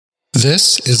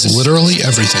This is literally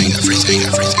everything, everything,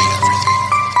 everything,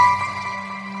 everything.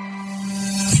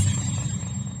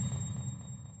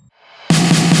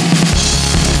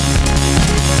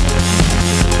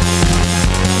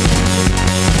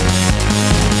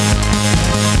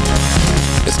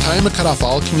 It's time to cut off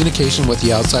all communication with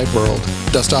the outside world,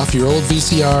 dust off your old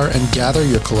VCR, and gather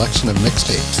your collection of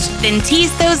mixtapes. Then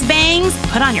tease those bangs,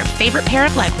 put on your favorite pair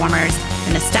of leg warmers.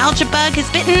 The nostalgia bug has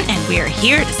bitten, and we're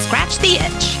here to scratch the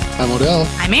itch. I'm Odell.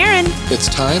 I'm Erin. It's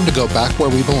time to go back where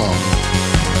we belong.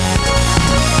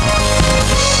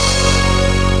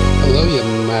 Hello,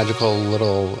 you magical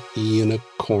little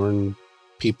unicorn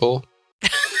people.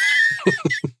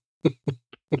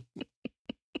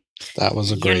 That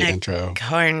was a great intro.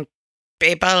 Unicorn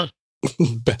people.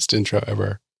 Best intro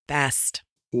ever. Best.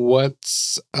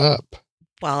 What's up?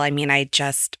 Well, I mean, I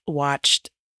just watched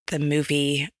the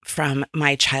movie from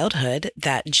my childhood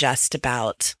that just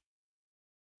about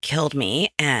killed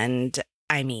me. And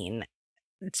I mean,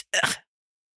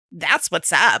 that's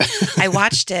what's up. I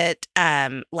watched it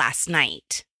last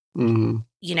night, Mm-hmm.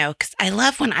 you know, because I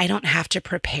love when I don't have to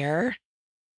prepare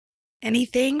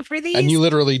anything for these. And you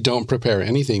literally don't prepare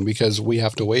anything because we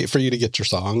have to wait for you to get your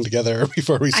song together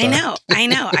before we start. I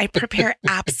know. I prepare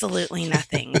absolutely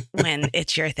nothing when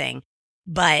it's your thing.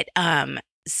 But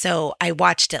so I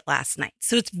watched it last night.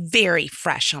 So it's very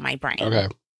fresh on my brain. Okay.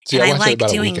 See, and I watched it like about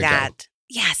a doing week ago. that.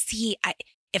 Yeah, see,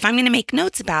 if I'm going to make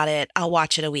notes about it, I'll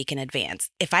watch it a week in advance.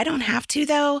 If I don't have to,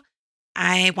 though,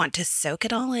 I want to soak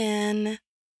it all in.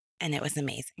 And it was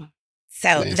amazing.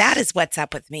 So Nice. That is what's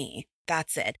up with me.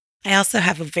 That's it. I also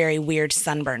have a very weird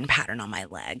sunburn pattern on my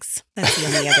legs. That's the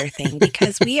only other thing,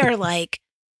 because we are like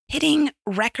hitting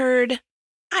record.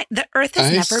 The earth has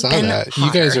I never saw been that. hotter.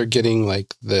 You guys are getting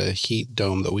like the heat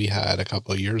dome that we had a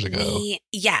couple of years ago.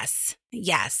 Yes.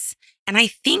 And I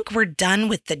think we're done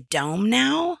with the dome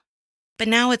now, but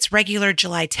now it's regular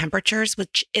July temperatures,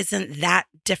 which isn't that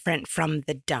different from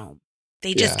the dome.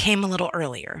 They just came a little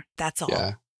earlier. That's all.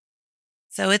 Yeah.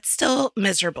 So it's still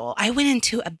miserable. I went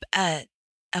into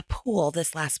a pool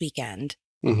this last weekend.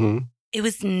 Mm-hmm. It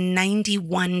was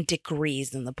 91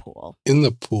 degrees in the pool. In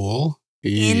the pool?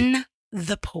 In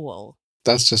the pool.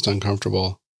 That's just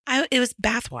uncomfortable. It was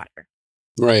bath water.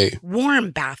 Right.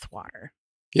 Warm bath water.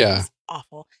 Yeah. It was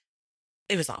awful.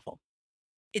 It was awful.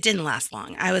 It didn't last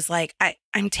long. I was like,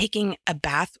 I'm taking a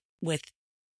bath with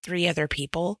 3 other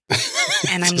people,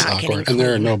 and I'm This is not getting awkward. And there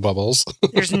are clean. no bubbles.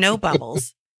 There's no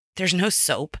bubbles. There's no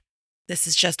soap. This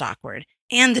is just awkward.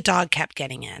 And the dog kept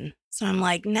getting in. So I'm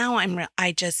like, now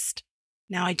I just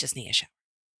need a shower.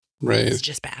 Right. It's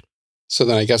just bad. So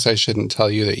then I guess I shouldn't tell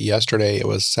you that yesterday it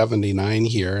was 79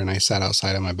 here and I sat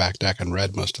outside on my back deck and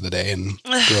read most of the day and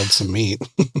grilled some meat.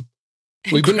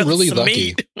 We've been Grilled really some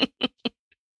lucky. meat.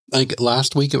 Like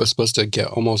last week it was supposed to get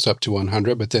almost up to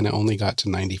 100, but then it only got to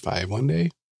 95 one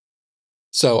day.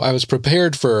 So I was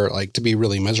prepared for like to be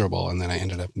really miserable, and then I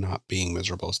ended up not being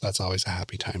miserable. So that's always a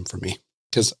happy time for me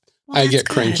because Well, I that's get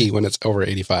good. cranky when it's over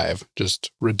 85, just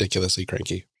ridiculously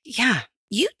cranky. Yeah,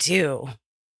 you do.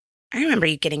 I remember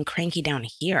you getting cranky down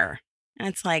here. And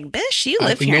it's like, bish, you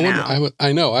live here now.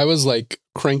 I know. I was like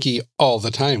cranky all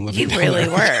the time living You down really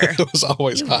there. were. It was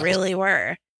always You hot. really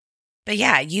were. But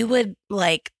yeah, you would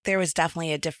like, there was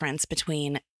definitely a difference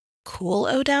between cool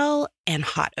Odell and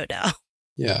hot Odell.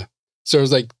 Yeah. So it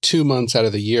was like 2 months out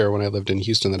of the year when I lived in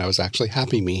Houston that I was actually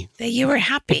happy me. That you were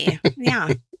happy.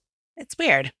 Yeah. It's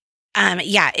weird.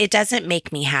 Yeah, it doesn't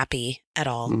make me happy at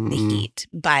all, the Mm-mm. heat.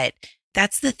 But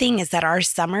that's the thing, is that our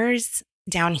summers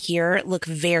down here look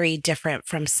very different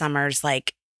from summers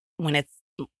like when it's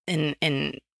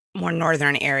in more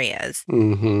northern areas.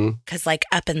 Mm-hmm. Because like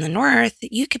up in the north,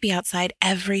 you could be outside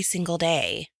every single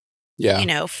day. Yeah. You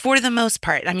know, for the most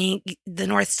part. I mean, the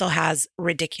north still has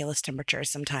ridiculous temperatures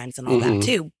sometimes and all that Mhm.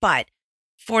 too. But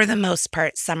for the most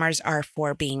part, summers are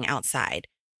for being outside.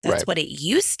 That's Right. what it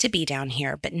used to be down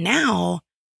here. But now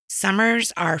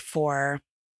summers are for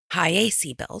high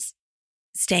AC bills,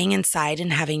 staying inside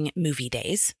and having movie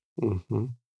days, Mm-hmm.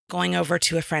 going over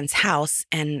to a friend's house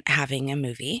and having a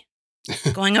movie,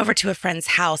 going over to a friend's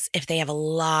house if they have a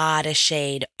lot of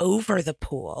shade over the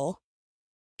pool.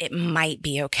 It might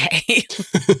be okay.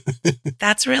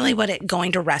 That's really what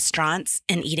going to restaurants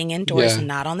and eating indoors Yeah. and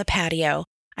not on the patio.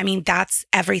 I mean,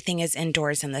 everything is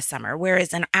indoors in the summer.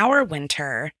 Whereas in our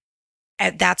winter,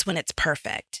 that's when it's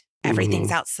perfect. Everything's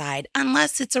Mhm. outside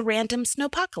unless it's a random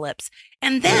snowpocalypse.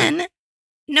 And then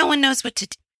no one knows what to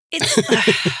do.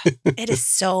 It is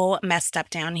so messed up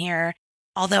down here.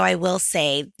 Although I will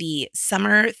say the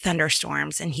summer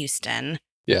thunderstorms in Houston,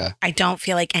 Yeah. I don't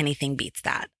feel like anything beats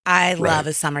that. I Right. love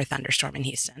a summer thunderstorm in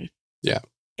Houston. Yeah.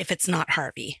 If it's not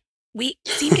Harvey. We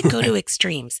seem to go to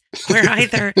extremes. We're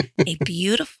either a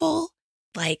beautiful,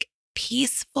 like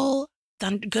peaceful,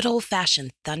 good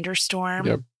old-fashioned thunderstorm,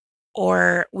 Yep.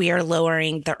 or we are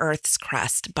lowering the Earth's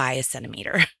crust by a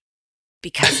centimeter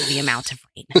because of the amount of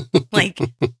rain. Like,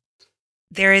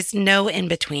 there is no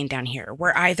in-between down here.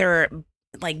 We're either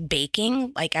like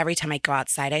baking, like every time I go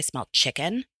outside, I smell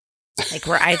chicken. Like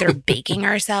we're either baking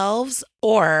ourselves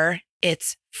or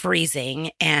it's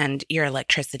freezing and your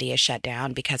electricity is shut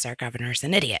down because our governor's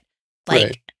an idiot. Like,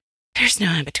 Right. there's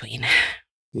no in between.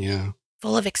 Yeah,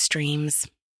 Full of extremes.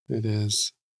 it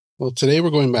is. Well, today we're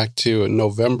going back to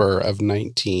November of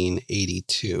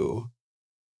 1982.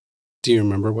 Do you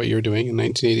remember what you were doing in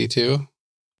 1982?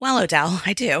 Well, Odell,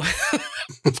 I do.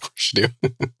 Of course you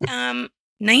do.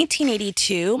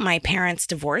 1982, my parents'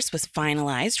 divorce was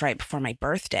finalized right before my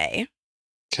birthday.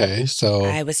 Okay, so,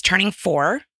 I was turning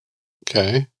 4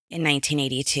 okay. in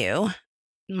 1982.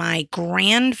 My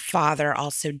grandfather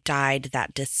also died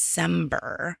that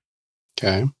December,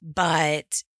 Okay.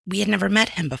 but we had never met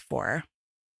him before.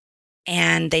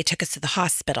 And they took us to the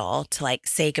hospital to like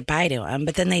say goodbye to him,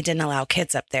 but then they didn't allow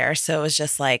kids up there. So it was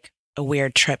just like a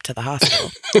weird trip to the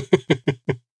hospital.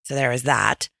 So there was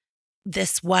that.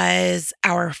 This was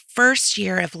our first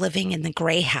year of living in the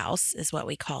gray house, is what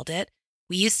we called it.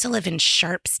 We used to live in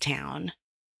Sharpstown,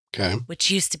 Okay.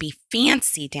 which used to be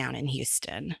fancy down in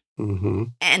Houston. Mm-hmm.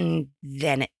 And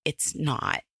then it's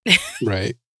not.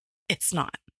 Right. It's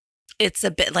not. It's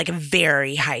a bit like a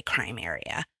very high crime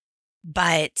area.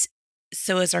 But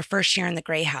so it was our first year in the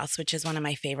gray house, which is one of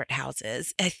my favorite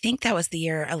houses. I think that was the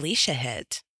year Alicia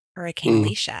hit. Hurricane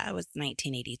Alicia. It was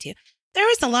 1982. There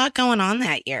was a lot going on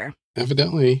that year.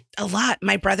 Evidently. A lot.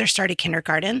 My brother started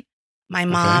kindergarten. My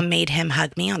mom made him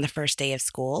hug me on the first day of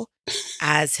school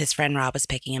as his friend Rob was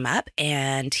picking him up.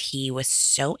 And he was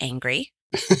so angry.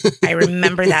 I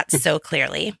remember that so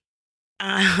clearly.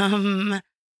 And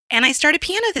I started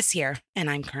piano this year, and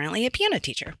I'm currently a piano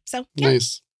teacher. So yeah,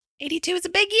 Nice. 82 is a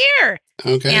big year.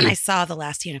 Okay. And I saw The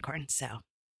Last Unicorn. So All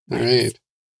right.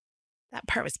 that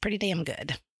part was pretty damn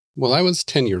good. Well, I was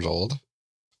 10 years old.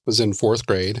 Was in 4th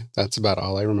grade. That's about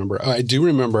all I remember. Oh, I do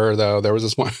remember, though, there was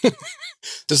this one.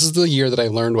 This is the year that I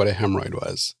learned what a hemorrhoid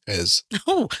was.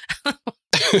 Oh,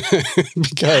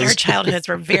 Because our childhoods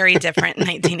were very different in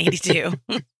 1982.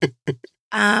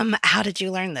 How did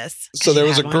you learn this? So there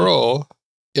was a girl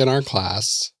in our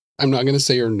class. I'm not going to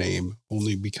say her name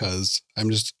only because I'm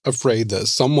just afraid that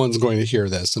someone's going to hear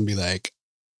this and be like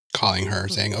calling her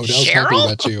saying, Odell's talking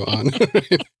about you on.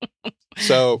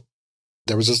 So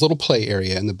there was this little play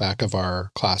area in the back of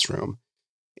our classroom,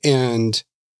 and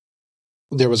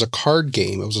there was a card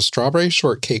game. It was a strawberry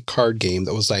shortcake card game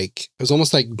that was like, it was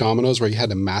almost like dominoes where you had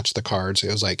to match the cards.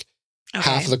 It was like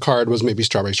half of the card was maybe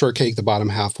strawberry shortcake. The bottom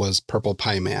half was purple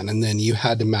pie man. And then you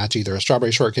had to match either a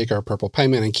strawberry shortcake or a purple pie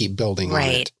man and keep building on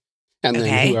it. And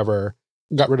then whoever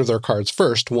got rid of their cards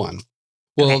first won.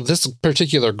 Well, this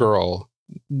particular girl,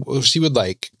 she would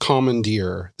like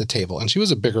commandeer the table, and she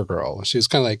was a bigger girl. She was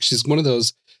kind of like, she's one of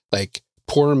those like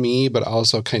poor me, but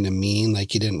also kind of mean,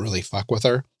 like you didn't really fuck with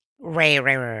her.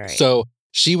 Right. So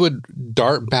she would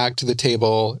dart back to the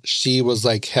table. She was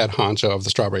like head honcho of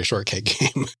the strawberry shortcake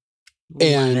game.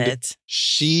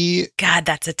 God,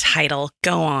 that's a title.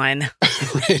 Go on.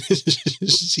 Right.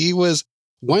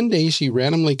 One day she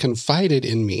randomly confided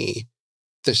in me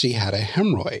that she had a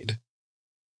hemorrhoid.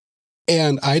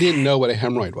 And I didn't know what a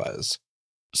hemorrhoid was.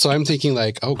 So I'm thinking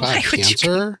like, oh God, why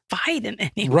cancer? Would you confide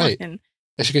in anyone? Right.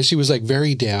 Because she was like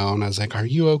very down. I was like, are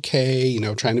you okay? You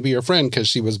know, trying to be her friend because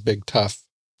she was big, tough.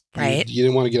 Right. You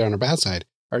didn't want to get on her bad side.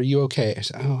 Are you okay? I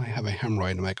said, oh, I have a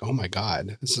hemorrhoid. I'm like, oh my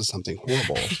God, this is something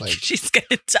horrible. Like she's going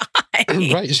to die.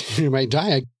 Right. She might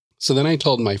die. So then I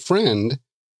told my friend,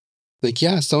 like,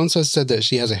 yeah, so-and-so said that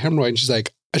she has a hemorrhoid. And she's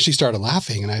like, she started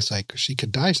laughing. And I was like, she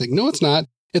could die. She's like, no, it's not.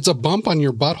 It's a bump on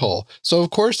your butthole. So of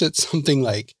course it's something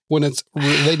like when it's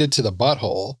related to the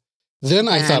butthole. Then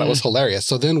I thought it was hilarious.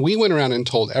 So then we went around and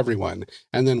told everyone.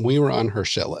 And then we were on her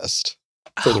shit list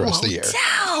for the rest of the year.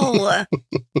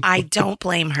 I don't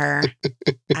blame her.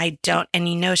 I don't. And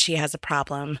you know she has a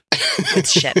problem with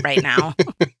shit right now.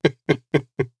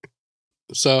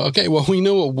 So, okay, well, we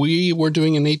know what we were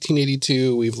doing in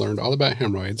 1882. We've learned all about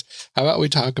hemorrhoids. How about we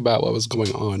talk about what was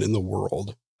going on in the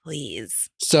world? Please.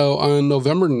 So on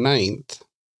November 9th,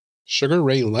 Sugar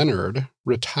Ray Leonard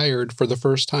retired for the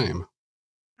first time.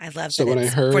 I love so that when I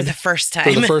heard for the first time.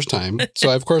 For the first time. So,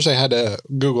 of course, I had to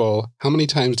Google how many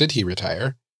times did he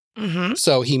retire. Mm-hmm.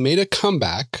 So he made a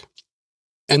comeback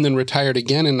and then retired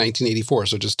again in 1984.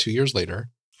 So just 2 years later.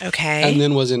 Okay. And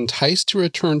then was enticed to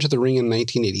return to the ring in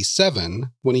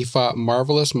 1987 when he fought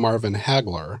Marvelous Marvin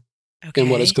Hagler Okay. in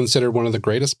what is considered one of the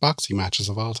greatest boxing matches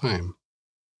of all time.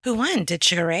 Who won? Did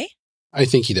Sugar Ray? I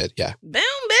think he did, yeah. Boom,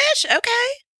 bitch. Okay.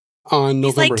 On He's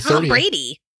November like Tom 30th.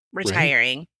 Brady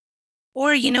retiring.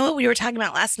 Or you know what we were talking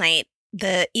about last night?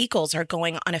 The Eagles are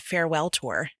going on a farewell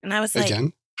tour. And I was like,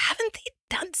 Again? haven't they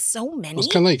done so many? It was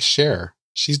kind of like Cher.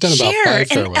 She's done about Cher 5 and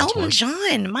farewell Elton tours.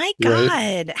 John. My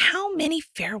Right. God. How many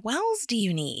farewells do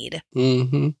you need?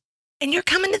 Mm-hmm. And you're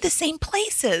coming to the same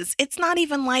places. It's not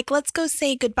even like, let's go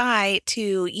say goodbye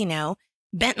to,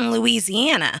 Benton,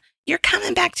 Louisiana. You're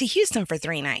coming back to Houston for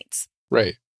 3 nights.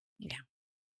 Right. Yeah.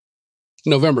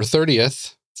 November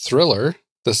 30th, Thriller,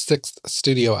 the 6th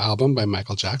studio album by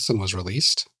Michael Jackson, was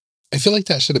released. I feel like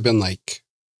that should have been like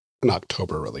an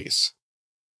October release.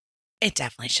 It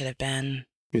definitely should have been.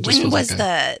 It just When feels was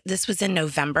like this was in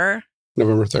November?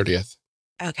 November 30th.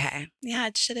 Okay. Yeah,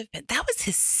 it should have been. That was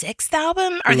his 6th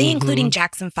album? Are they including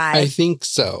Jackson 5? I think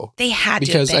so. They had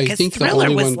Because to have been, I think the Thriller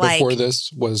only was one before like,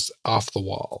 this was Off the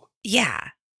Wall. yeah.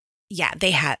 Yeah,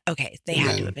 they had, they And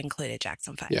had to then- have included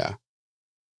Jackson 5. Yeah.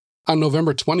 On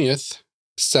November 20th,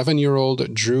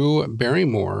 7-year-old Drew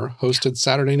Barrymore hosted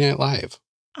Saturday Night Live.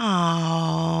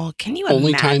 Oh, can you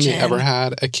Only imagine? time they ever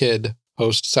had a kid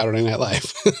host Saturday Night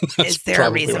Live. That's Is there a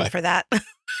probably reason why. for that?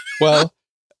 Well,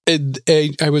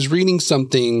 I was reading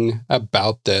something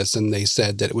about this, and they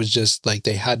said that it was just like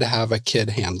they had to have a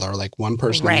kid handler. Like one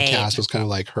person in Right. the cast was kind of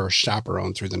like her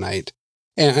chaperone through the night.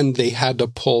 And they had to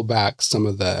pull back some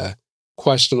of the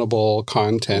questionable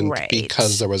content Right.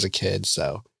 because there was a kid.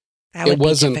 So That It would be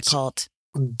wasn't- difficult.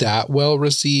 that well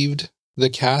received. The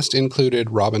cast included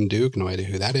Robin Duke, no idea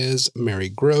who that is, Mary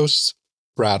Gross,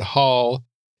 Brad Hall,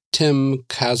 Tim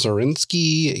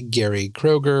Kazurinsky, Gary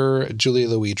Kroger, Julia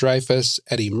Louis-Dreyfus,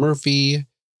 Eddie Murphy,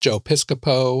 Joe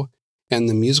Piscopo, and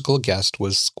the musical guest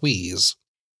was Squeeze.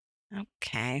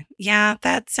 Okay. Yeah,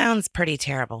 that sounds pretty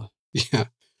terrible. Yeah.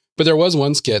 But there was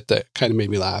one skit that kind of made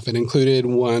me laugh. It included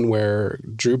one where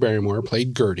Drew Barrymore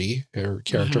played Gertie, her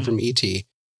character Mhm. from E.T.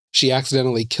 She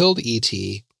accidentally killed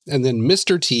E.T., and then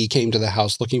Mr. T came to the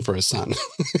house looking for his son.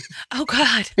 Oh,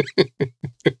 God.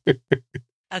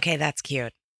 Okay, that's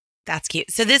cute. That's cute.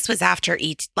 So this was after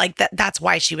E.T. Like, that's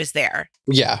why she was there,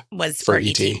 Yeah. was For for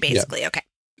E.T., E.T., basically. Okay.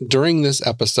 During this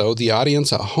episode, the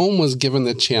audience at home was given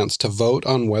the chance to vote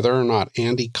on whether or not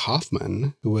Andy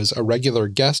Kaufman, who was a regular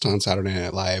guest on Saturday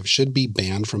Night Live, should be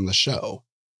banned from the show.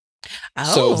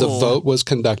 Oh. So the vote was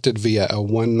conducted via a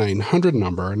 1-900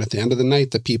 number, and at the end of the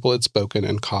night, the people had spoken,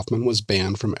 and Kaufman was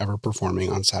banned from ever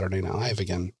performing on Saturday Night Live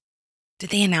again. Did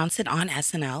they announce it on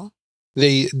SNL?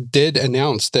 They did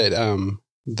announce that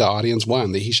the audience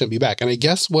won, that he shouldn't be back. And I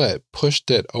guess what pushed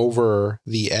it over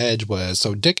the edge was,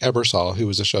 so Dick Ebersol, who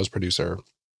was the show's producer,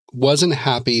 wasn't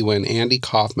happy when Andy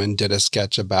Kaufman did a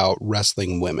sketch about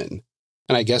wrestling women.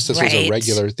 And I guess this was a Right.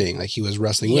 regular thing. Like he was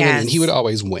wrestling women and he would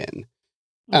always win.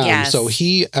 Yes. So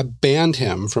he banned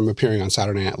him from appearing on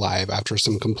Saturday Night Live after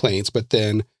some complaints. But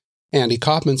then Andy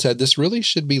Kaufman said, this really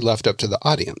should be left up to the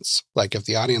audience. Like if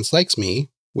the audience likes me,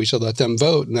 we should let them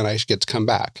vote and then I should get to come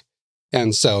back.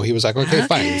 And so he was like, okay,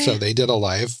 fine. So they did a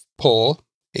live poll.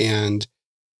 And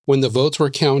when the votes were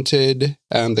counted,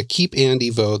 the Keep Andy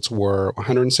votes were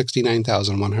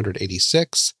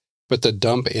 169,186. But the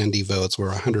Dump Andy votes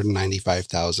were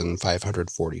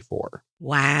 195,544.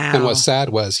 Wow. And what's sad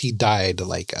was he died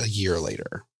like a year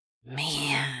later.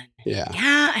 Man. Yeah.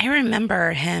 Yeah, I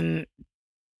remember him,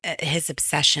 his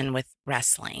obsession with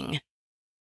wrestling.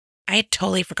 I had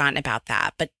totally forgotten about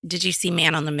that. But did you see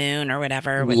Man on the Moon or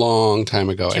whatever? With Long time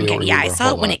ago. Jim I don't Carrey? Yeah, I remember a saw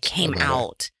whole it when lot it came about it.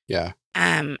 out. Yeah.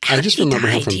 How I did just he remember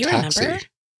him die? from Do you Taxi. remember?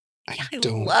 I I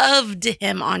don't. loved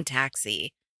him on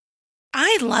Taxi.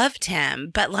 I loved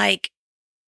him, but like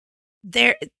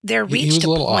there He reached was a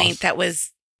a little point off. that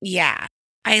was, yeah.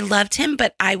 I loved him,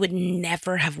 but I would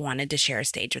never have wanted to share a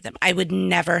stage with him. I would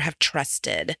never have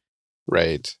trusted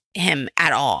Right. him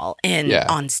at all Yeah.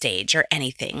 on stage or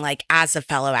anything. Like as a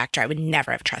fellow actor, I would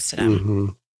never have trusted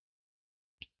him.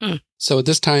 Mhm. Mm. So at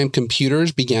this time,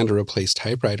 computers began to replace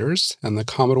typewriters, and the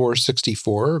Commodore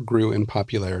 64 grew in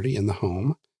popularity in the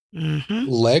home. Mm-hmm.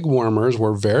 Leg warmers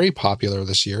were very popular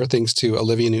this year, thanks to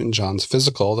Olivia Newton-John's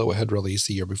Physical that had released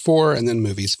the year before, and then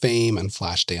movies Fame and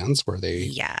Flashdance, where they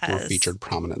were Yes. featured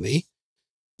prominently.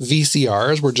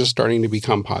 VCRs were just starting to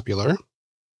become popular.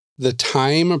 The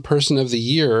Time Person of the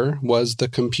Year was the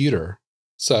computer.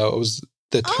 So it was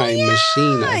the Time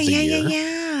Machine of the Year.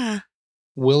 Yeah.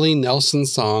 Willie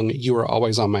Nelson's song, You Were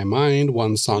Always on My Mind,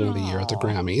 won Song of the Year at the Aw.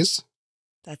 Grammys.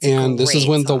 That's a And this is great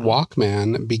when the song.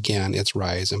 Walkman began its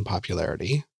rise in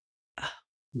popularity.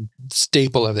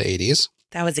 Staple of the 80s.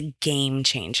 That was a game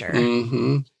changer.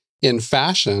 hmm In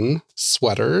fashion,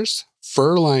 sweaters,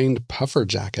 fur-lined puffer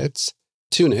jackets,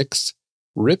 tunics,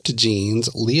 ripped jeans,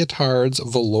 leotards,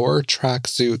 velour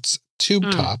tracksuits,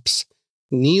 tube tops,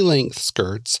 knee-length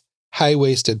skirts,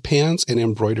 high-waisted pants, and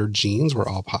embroidered jeans were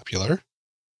all popular.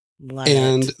 Love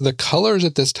And it. the colors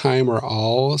at this time were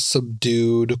all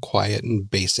subdued, quiet, and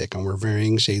basic, and were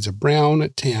varying shades of brown,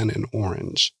 tan, and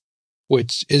orange,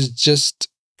 which is just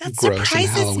That gross and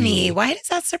surprises me. Halloween. Why does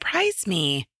that surprise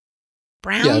me?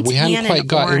 Brown, Yeah, we hadn't tan, quite and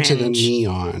got into the orange.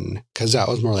 neon, because that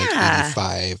was more like Yeah.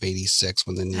 85, 86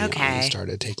 when the neon Okay.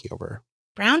 started taking over.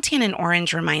 Brown, tan, and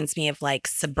orange reminds me of like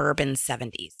suburban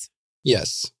 70s.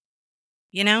 Yes,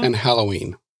 You know? and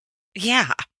Halloween.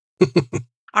 Yeah.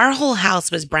 Our whole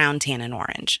house was brown, tan, and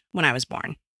orange when I was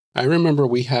born. I remember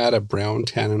we had a brown,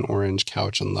 tan, and orange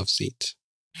couch and love seat.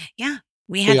 Yeah.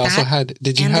 We had We also that. had,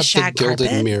 did you and the have the shag gilded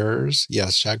carpet. mirrors?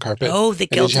 Yes, shag carpet. Oh, the And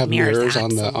did you gilded have mirrors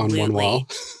on one wall?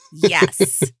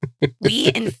 Yes. We,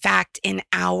 in fact,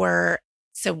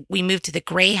 so we moved to the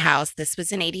gray house. This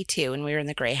was in 82 and we were in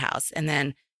the gray house. And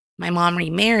then my mom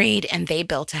remarried and they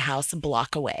built a house a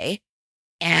block away.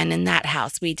 And in that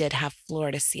house, we did have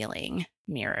floor to ceiling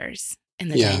mirrors in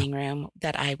the Yeah. dining room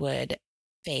that I would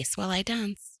face while I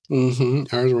danced.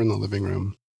 Mm-hmm. Ours were in the living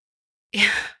room.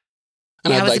 Yeah.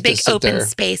 And Yeah, I'd it was like a big to sit open there.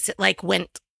 space. It like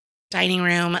went dining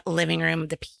room, living room.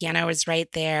 The piano was right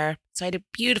there. So I had a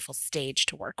beautiful stage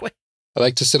to work with. I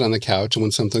like to sit on the couch, and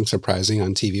when something surprising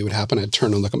on TV would happen, I'd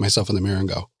turn and look at myself in the mirror and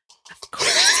go, Of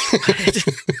course you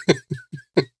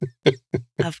would.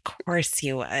 Of course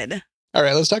you would. all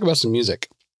right, let's talk about some music.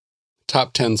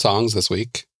 Top 10 songs this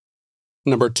week.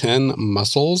 Number 10,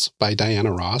 Muscles by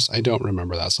Diana Ross. I don't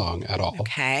remember that song at all.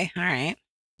 Okay. All right.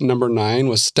 Number 9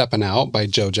 was Steppin' Out by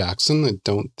Joe Jackson. I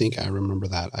don't think I remember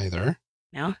that either.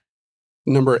 No.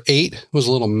 Number 8 was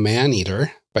Little Man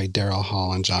Eater by Daryl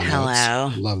Hall and John Hello.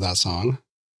 Oates. Love that song.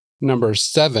 Number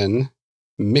 7,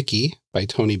 Mickey by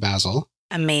Tony Basil.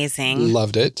 Amazing.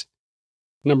 Loved it.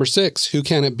 Number 6, Who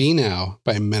Can It Be Now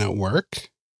by Men at Work.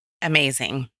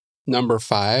 Amazing. Number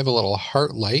 5, A Little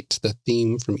Heart Light, the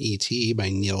theme from E.T. by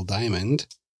Neil Diamond.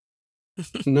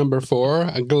 Number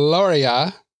 4,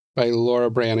 Gloria by Laura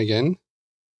Branigan.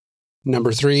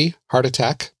 Number 3, Heart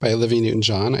Attack by Olivia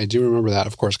Newton-John. I do remember that,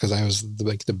 of course, because I was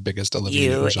the biggest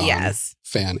Olivia Newton-John Yes.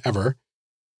 fan ever.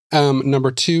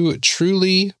 Number 2,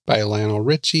 Truly by Lionel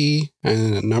Richie.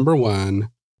 And number 1,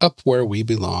 Up Where We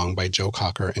Belong by Joe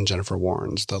Cocker and Jennifer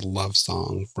Warnes, the love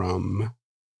song from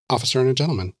Officer and a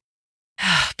Gentleman.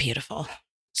 Beautiful.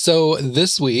 So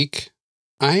this week,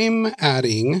 I'm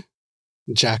adding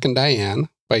Jack and Diane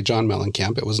by John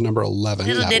Mellencamp. It was number 11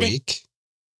 Little that ditty. week.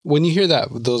 When you hear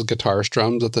those guitar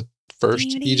strums at the first,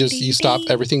 you stop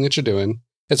everything that you're doing.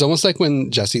 It's almost like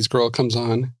when Jesse's Girl comes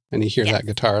on and you hear Yes. that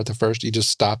guitar at the first, you just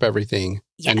stop everything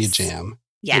and you Yes. jam.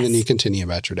 Yes. And then you continue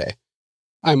about your day.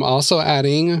 I'm also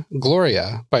adding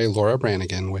Gloria by Laura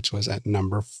Branigan, which was at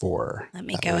number 4. Let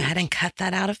me that go week. ahead and cut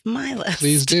that out of my list.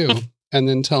 Please do. And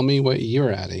then tell me what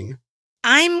you're adding.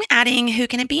 I'm adding Who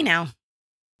Can It Be Now?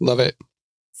 Love it.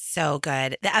 So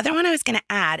good. The other one I was going to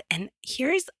add, and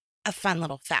here's a fun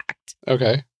little fact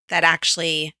Okay. that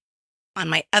actually on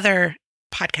my other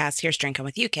podcast, Here's Drinking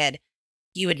with You Kid,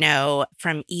 you would know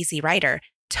from Easy Rider.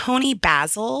 Tony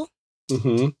Basil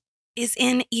Mm-hmm. is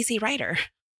in Easy Rider.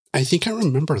 I think I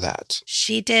remember that.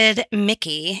 She did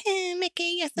Mickey.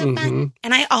 Mickey, you're so fun. Mhm.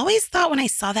 And I always thought when I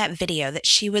saw that video that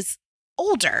she was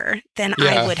older than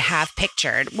Yeah. I would have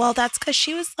pictured. Well, that's because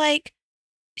she was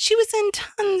in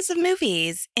tons of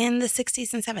movies in the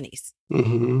 60s and 70s.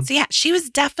 Mm-hmm. So yeah, she was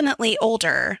definitely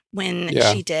older when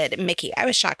Yeah. she did Mickey. I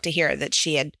was shocked to hear that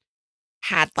she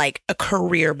had like a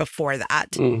career before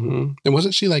that. Mm-hmm. And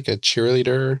wasn't she like a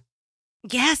cheerleader?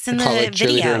 Yes, in I the call it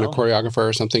cheerleader and a video. choreographer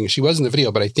or something. She was in the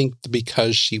video, but I think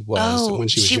because she was when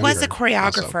she was younger. a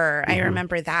choreographer. I Mhm.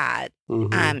 remember that.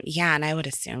 Mhm. Yeah, and I would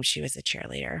assume she was a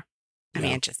cheerleader. I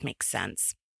mean, Yeah. it just makes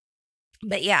sense.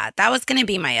 But yeah, that was going to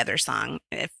be my other song.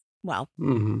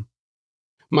 Mhm.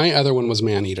 My other one was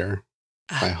Man Eater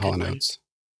by good Hall & one. Oates.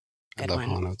 I Good love one.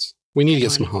 Hall & Oates. We need to Good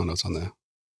get some one. Hall & Oates on the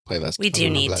playlist. We I'll do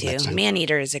remember need that next to. time. Man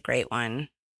Eater is a great one.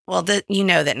 Well, you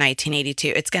know that 1982,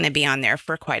 it's going to be on there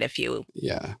for quite a few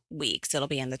Yeah. weeks. It'll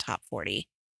be in the top 40.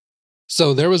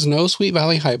 So there was no Sweet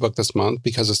Valley High book this month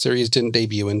because the series didn't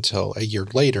debut until a year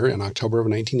later in October of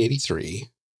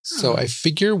 1983. So Oh. I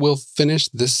figure we'll finish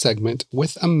this segment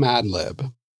with a Mad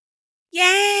Lib.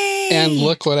 Yay! And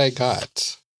look what I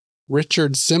got.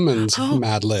 Richard Simmons Oh.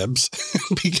 Mad Libs,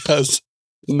 because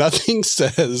nothing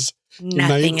says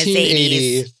Nothing is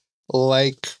 1980 80s.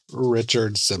 like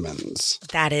Richard Simmons.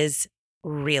 That is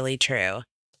really true.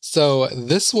 So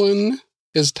this one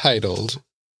is titled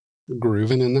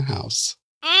Groovin' in the House.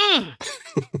 Mm.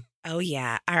 Oh,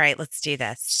 yeah. All right, let's do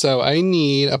this. So I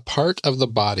need a part of the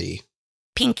body.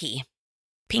 Pinky.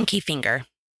 Pinky finger.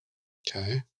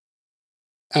 Okay.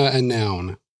 A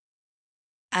noun.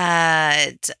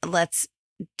 Let's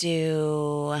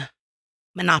do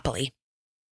Monopoly.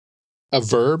 A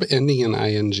verb ending in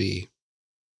ing.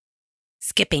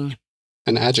 Skipping.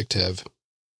 An adjective.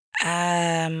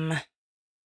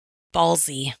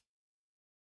 Ballsy.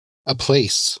 A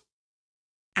place.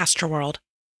 Astroworld.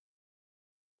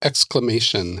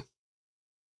 Exclamation.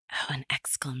 Oh, an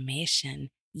exclamation.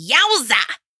 Yowza!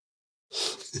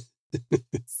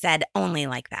 Said only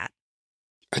like that.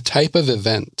 A type of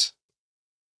event.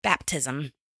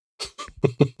 Baptism.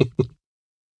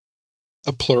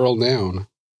 A plural noun.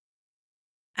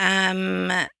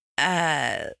 I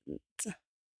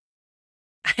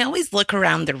always look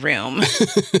around the room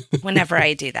whenever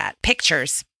I do that.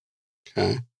 Pictures.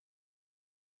 Okay.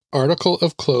 Article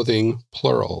of clothing,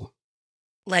 plural.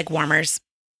 Leg warmers.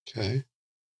 Okay.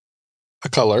 A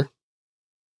color.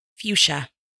 Fuchsia.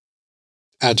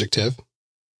 Adjective.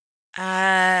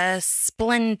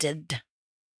 Splendid.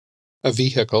 A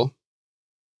vehicle.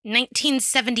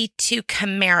 1972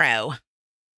 Camaro.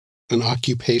 An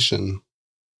occupation.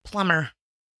 Plumber.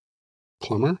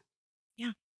 Plumber?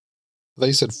 Yeah.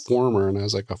 They said former, and I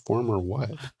was like, a former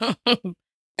what?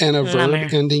 And a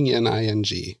verb ending in ing.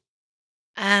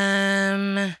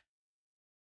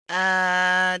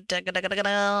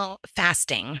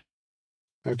 Fasting.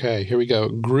 Okay, here we go.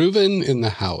 Groovin' in the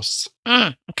house.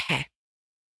 Okay.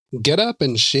 Get up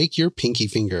and shake your pinky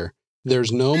finger.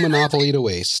 There's no monopoly to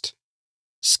waste.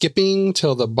 Skipping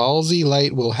till the ballsy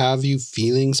light will have you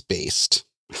feeling spaced.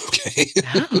 Okay.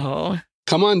 Oh.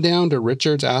 Come on down to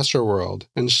Richard's Astroworld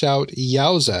and shout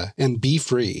yowza and be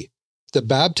free. The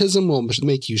baptism will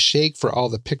make you shake for all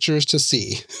the pictures to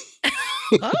see.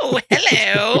 Oh,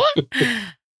 hello.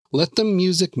 Let the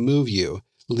music move you.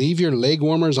 Leave your leg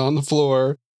warmers on the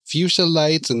floor. Fuchsia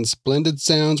lights and splendid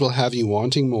sounds will have you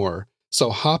wanting more. So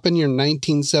hop in your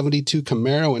 1972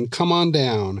 Camaro and come on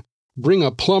down. Bring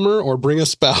a plumber or bring a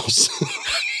spouse.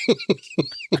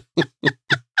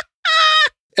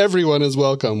 Everyone is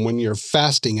welcome when you're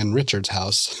fasting in Richard's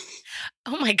house.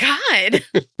 Oh my God.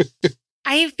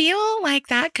 I feel like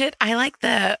that could, I like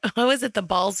the, what was it, the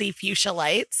ballsy fuchsia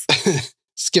lights?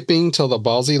 Skipping till the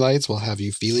ballsy lights will have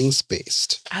you feeling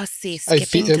spaced. Oh, see,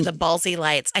 skipping to the ballsy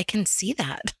lights. I can see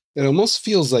that. It almost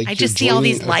feels like I just see all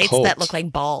these lights that look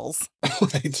like balls.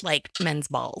 Right. Like men's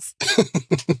balls.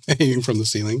 Hanging from the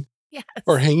ceiling. Yes.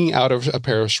 Or hanging out of a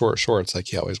pair of short shorts like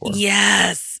he always wore.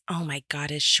 Yes. Oh my God,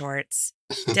 his shorts.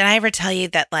 Did I ever tell you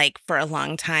that, like, for a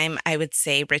long time, I would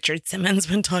say Richard Simmons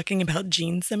when talking about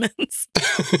Gene Simmons?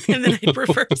 And then I'd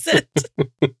reverse it.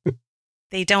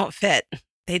 They don't fit.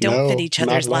 They don't fit each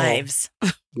other's lives.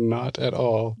 Not at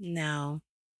all. No.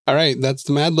 All right, that's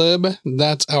the Mad Lib.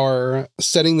 That's our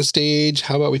setting the stage.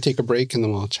 How about we take a break and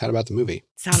then we'll chat about the movie?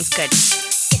 Sounds good.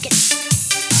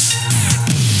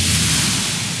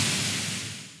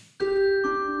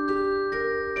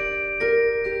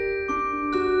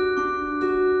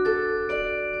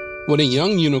 When a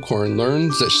young unicorn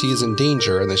learns that she is in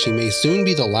danger and that she may soon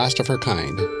be the last of her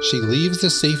kind, she leaves the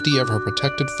safety of her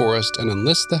protected forest and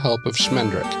enlists the help of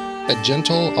Schmendrick, a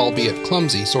gentle, albeit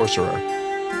clumsy, sorcerer.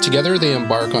 Together they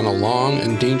embark on a long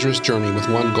and dangerous journey with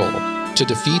one goal, to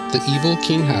defeat the evil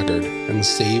King Haggard and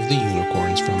save the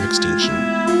unicorns from extinction.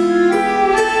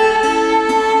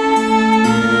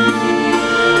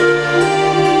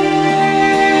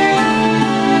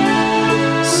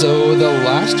 So The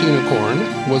Last Unicorn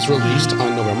was released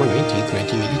on November 19th,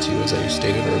 1982, as I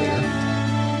stated earlier.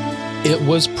 It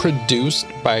was produced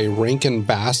by Rankin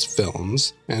Bass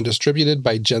Films and distributed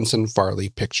by Jensen Farley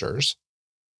Pictures.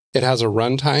 It has a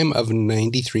runtime of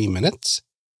 93 minutes,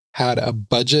 had a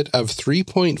budget of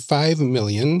 $3.5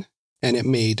 million, and it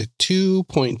made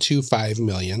 $2.25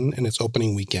 million in its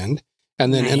opening weekend,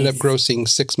 and then ended up grossing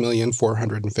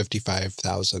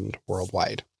 $6,455,000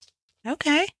 worldwide.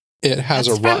 Okay. It has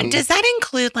a run. Does that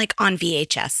include like on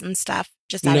VHS and stuff?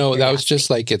 Just no, that was just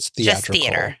like it's theatrical. Just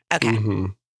theater. Okay. Mm-hmm.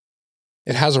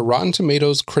 It has a Rotten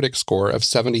Tomatoes critic score of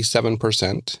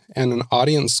 77% and an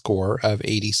audience score of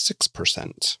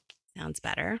 86%. Sounds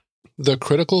better. The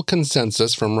critical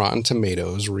consensus from Rotten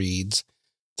Tomatoes reads,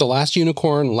 "The Last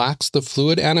Unicorn lacks the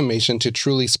fluid animation to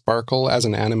truly sparkle as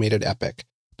an animated epic,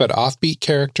 but offbeat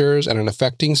characters and an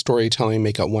affecting storytelling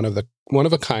make it one of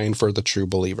a kind for the true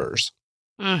believers."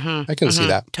 Mm-hmm. I can see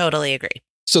that. Totally agree.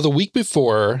 So the week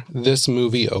before this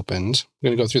movie opened, I'm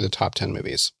going to go through the top 10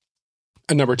 movies.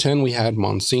 At number 10, we had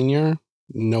Monsignor.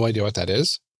 No idea what that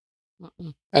is.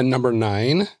 Mm-mm. At number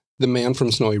 9, The Man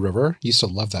from Snowy River. Used to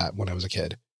love that when I was a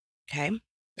kid. Okay.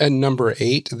 And number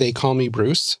 8, They Call Me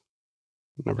Bruce.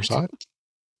 Never saw it.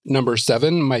 Number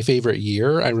 7, My Favorite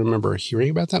Year. I remember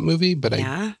hearing about that movie, but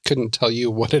I couldn't tell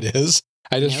you what it is.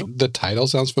 The title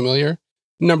sounds familiar.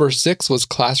 Number 6 was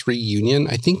Class Reunion.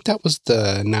 I think that was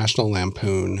the National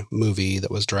Lampoon movie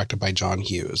that was directed by John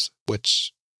Hughes,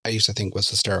 which I used to think was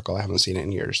hysterical. I haven't seen it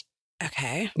in years.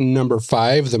 Okay. Number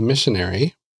 5, The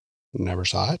Missionary. Never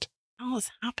saw it. What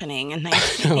was happening in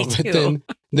 1982?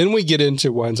 But then we get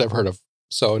into ones I've heard of.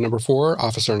 So number 4,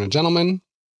 Officer and a Gentleman.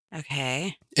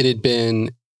 Okay. It had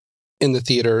been in the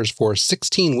theaters for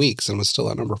 16 weeks and was still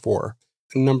at number 4.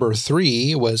 Number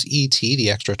 3 was E.T.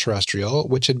 the Extraterrestrial,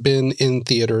 which had been in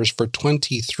theaters for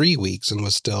 23 weeks and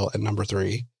was still at number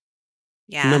 3.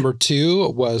 Yeah. Number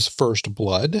 2 was First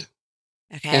Blood.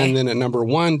 Okay. And then at number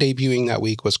 1, debuting that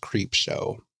week, was Creep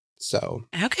Show. So.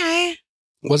 Okay.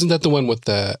 Wasn't that the one with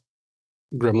the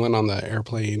gremlin on the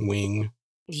airplane wing?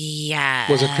 Yeah.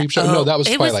 Was it Creep Show? No, that was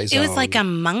Twilight Zone. It was like a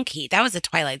monkey. That was a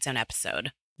Twilight Zone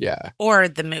episode. Yeah. Or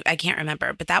the movie. I can't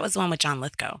remember, but that was the one with John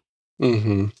Lithgow.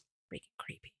 Mm-hmm. Freaking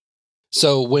creepy.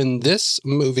 So when this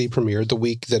movie premiered, the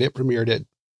week that it premiered, it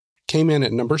came in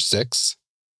at number 6.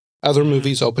 Other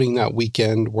movies opening that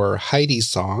weekend were Heidi's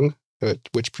Song,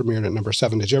 which premiered at number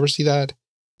 7. Did you ever see that?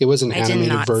 It was an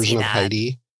animated version of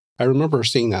Heidi. I remember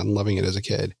seeing that and loving it as a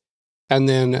kid. And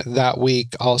then that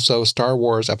week, also Star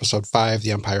Wars Episode 5,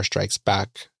 The Empire Strikes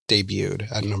Back,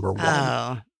 debuted at number 1.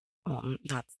 Oh, well,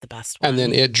 that's the best one. And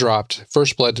then it dropped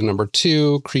First Blood to number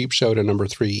 2, Creep Show to number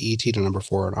 3, E.T. to number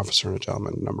 4, and Officer and a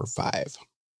Gentleman to number 5.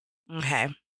 Okay.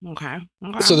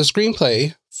 So the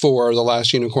screenplay for The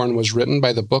Last Unicorn was written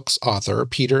by the book's author,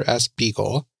 Peter S.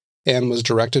 Beagle, and was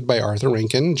directed by Arthur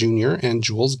Rankin Jr. and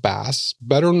Jules Bass,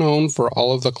 better known for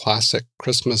all of the classic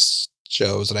Christmas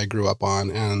shows that I grew up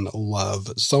on and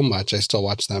love so much. I still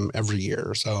watch them every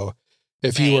year. So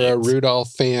if you were a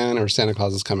Rudolph fan or Santa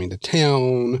Claus is Coming to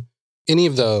Town, any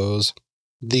of those,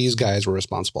 these guys were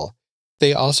responsible.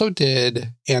 They also did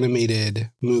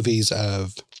animated movies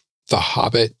of The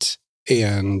Hobbit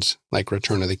and like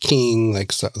Return of the King,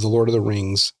 like the Lord of the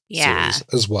Rings series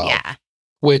as well. Yeah.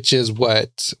 Which is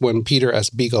what, when Peter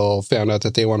S. Beagle found out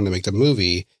that they wanted to make the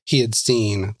movie, he had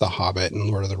seen The Hobbit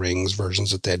and Lord of the Rings versions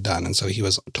that they had done. And so he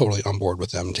was totally on board with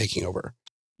them taking over.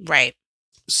 Right.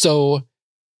 So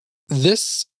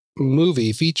this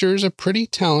movie features a pretty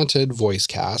talented voice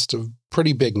cast of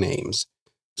pretty big names.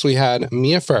 So we had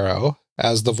Mia Farrow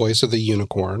as the voice of the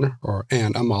unicorn,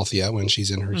 and Amalthea when she's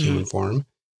in her human form.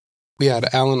 We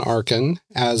had Alan Arkin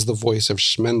as the voice of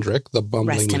Schmendrick, the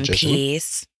bumbling magician. Rest in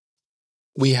peace.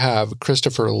 We have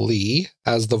Christopher Lee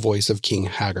as the voice of King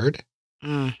Haggard.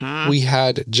 Mm-hmm. We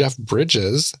had Jeff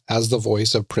Bridges as the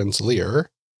voice of Prince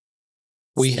Lear.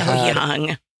 We had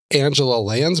young. Angela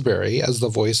Lansbury as the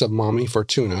voice of Mommy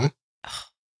Fortuna.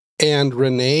 And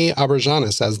Renee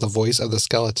Auberjonis as the voice of the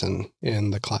skeleton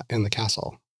in the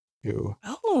castle.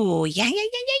 Oh, yeah.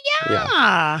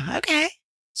 Okay.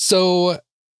 So,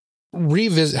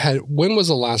 when was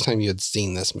the last time you had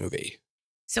seen this movie?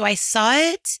 So I saw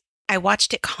it. I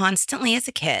watched it constantly as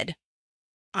a kid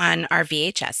on our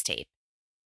VHS tape.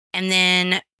 And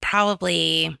then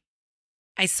probably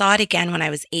I saw it again when I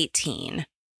was 18.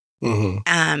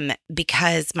 Mm-hmm.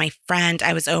 Because my friend,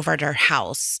 I was over at her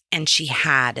house and she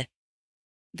had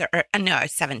I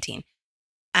was 17.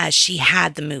 She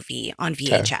had the movie on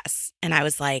VHS. Okay. And I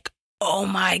was like, oh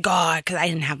my God, because I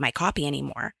didn't have my copy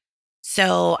anymore.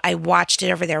 So I watched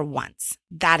it over there once.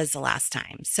 That is the last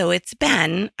time. So it's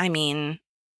been,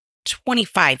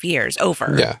 25 years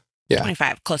over. Yeah.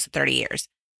 25, close to 30 years.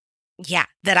 Yeah,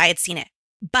 that I had seen it.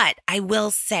 But I will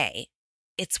say,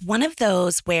 it's one of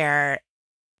those where,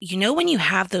 when you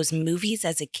have those movies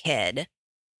as a kid,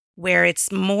 where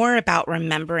it's more about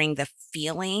remembering the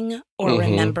feeling or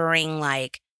remembering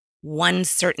like one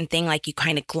certain thing, like you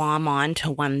kind of glom on to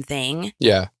one thing.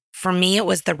 Yeah. For me, it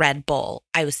was the Red Bull.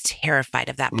 I was terrified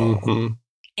of that bull. Mm-hmm.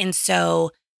 And so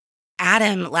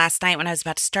Adam, last night when I was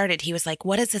about to start it, he was like,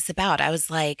 what is this about? I was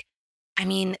like,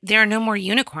 there are no more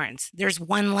unicorns. There's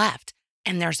one left.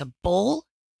 And there's a bull.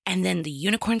 And then the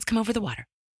unicorns come over the water.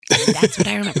 And that's what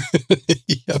I remember.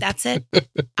 Yep. That's it.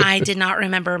 I did not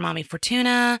remember Mommy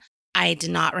Fortuna. I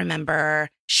did not remember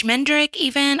Schmendrick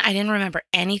even. I didn't remember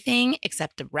anything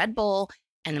except the Red Bull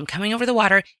and them coming over the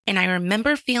water. And I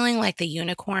remember feeling like the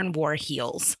unicorn wore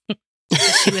heels.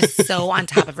 She was so on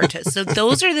top of her toes. So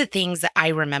those are the things that I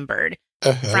remembered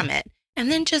from it.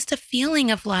 And then just a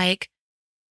feeling of like,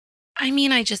 I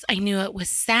knew it was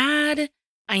sad.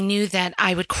 I knew that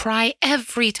I would cry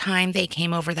every time they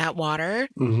came over that water.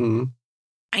 Mm-hmm.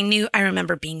 I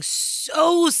remember being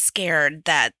so scared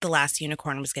that the last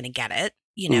unicorn was going to get it,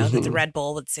 that the Red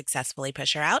Bull would successfully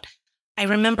push her out. I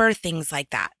remember things like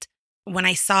that. When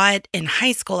I saw it in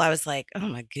high school, I was like, oh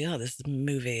my God, this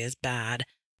movie is bad.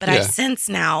 But I've since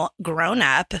now grown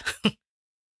up,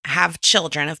 have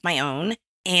children of my own.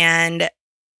 And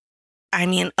I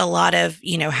mean, a lot of,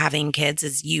 having kids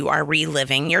is you are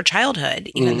reliving your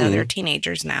childhood, even though they're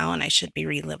teenagers now, and I should be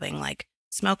reliving like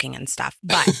smoking and stuff.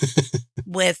 But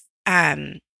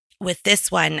with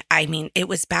this one, I mean, it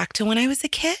was back to when I was a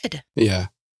kid. Yeah.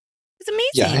 It's amazing.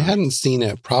 Yeah, I hadn't seen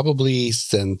it probably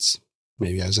since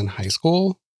maybe I was in high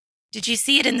school. Did you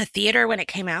see it in the theater when it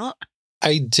came out?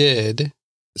 I did.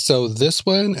 So this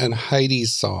one and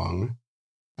Heidi's song,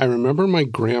 I remember my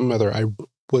grandmother, I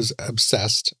was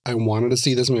obsessed. I wanted to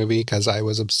see this movie because I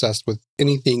was obsessed with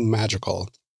anything magical.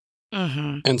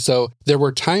 And so there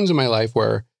were times in my life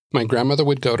where my grandmother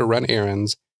would go to run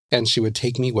errands and she would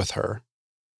take me with her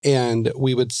and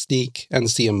we would sneak and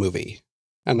see a movie.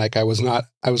 And like I was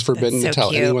forbidden to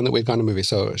tell anyone that we'd gone to a movie.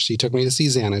 So she took me to see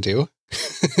Xanadu.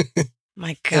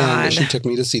 My God. And she took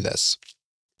me to see this.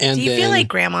 And do you feel like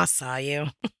grandma saw you?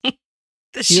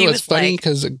 It's funny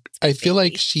because I feel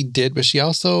like she did, but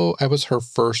I was her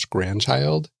first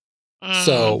grandchild.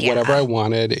 So whatever I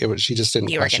wanted, she just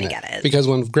didn't question it. Because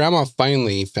when grandma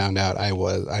finally found out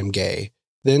I'm gay,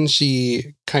 then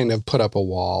she kind of put up a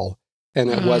wall and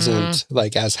it wasn't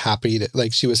like as happy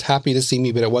she was happy to see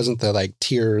me, but it wasn't the like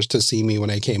tears to see me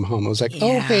when I came home. It was like,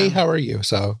 oh, hey, how are you?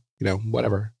 So,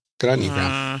 whatever. Good on you,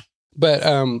 grandma. But,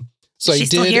 so I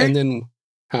did. And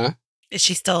then, Is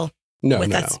she still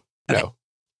with us? No.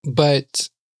 But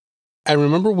I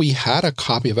remember we had a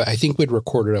copy of it. I think we'd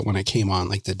recorded it when I came on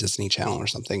like the Disney Channel or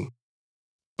something.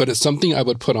 But it's something I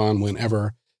would put on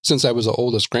whenever, since I was the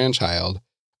oldest grandchild,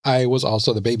 I was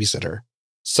also the babysitter.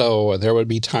 So there would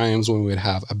be times when we would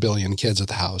have a billion kids at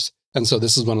the house. And so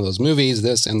this is one of those movies,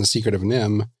 this and The Secret of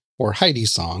NIMH or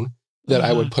Heidi's song that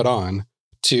I would put on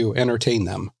to entertain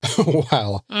them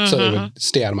so they would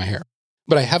stay out of my hair.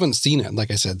 But I haven't seen it,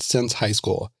 like I said, since high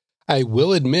school. I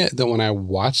will admit that when I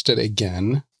watched it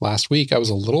again last week, I was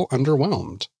a little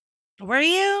underwhelmed. Were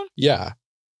you? Yeah.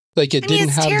 Like it didn't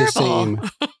have the same...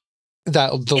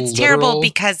 It's terrible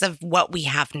because of what we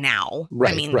have now.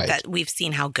 Right, that we've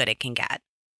seen how good it can get.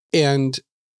 And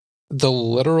the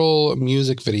literal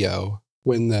music video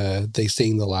when they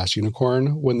sing The Last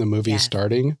Unicorn, when the movie is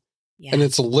starting. Yeah. And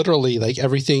it's literally like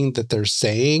everything that they're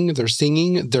singing,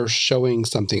 they're showing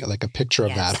something like a picture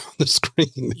of that on the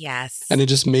screen. Yes. And it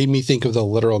just made me think of the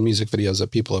literal music videos that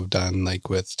people have done, like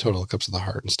with Total Eclipse of the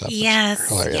Heart and stuff.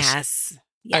 Yes. Yes.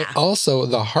 Yeah.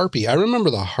 The harpy. I remember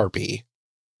the harpy.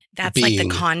 That's like the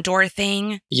condor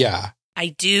thing. Yeah.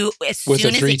 I do. As with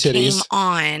soon the as three it titties. came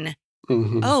on.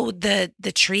 Oh,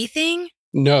 the tree thing?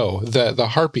 No, the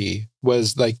harpy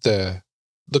was like it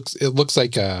looks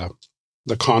like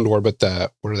the condor, but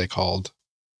what are they called?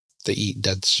 They eat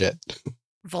dead shit.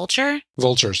 Vulture?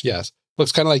 Vultures, yes.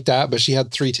 Looks kind of like that, but she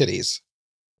had 3 titties.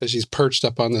 So she's perched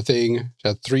up on the thing. She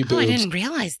had 3 boobs. I didn't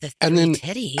realize the 3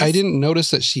 titties. I didn't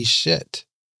notice that she shit.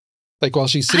 Like while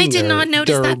she's sitting there,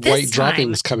 there are white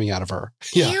droppings coming out of her.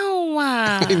 Yeah. Ew.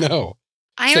 I know.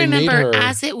 I remember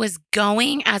as it was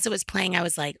playing, I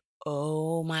was like,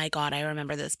 oh my God, I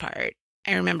remember this part.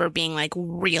 I remember being like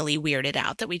really weirded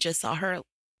out that we just saw her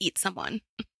eat someone.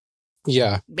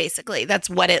 Yeah. Basically, that's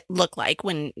what it looked like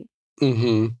when.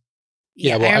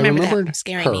 Yeah, well, I remembered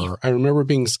scaring me. I remember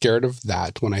being scared of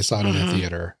that when I saw it in the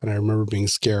theater. And I remember being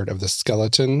scared of the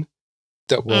skeleton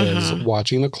that was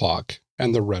watching the clock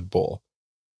and the Red Bull.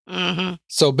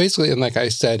 So basically, and like I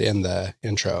said in the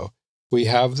intro, we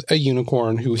have a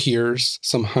unicorn who hears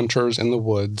some hunters in the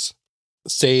woods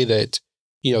say that,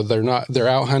 they're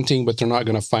out hunting, but they're not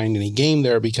going to find any game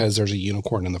there because there's a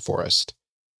unicorn in the forest.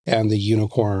 And the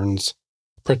unicorns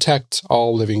protect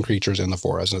all living creatures in the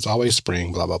forest. And it's always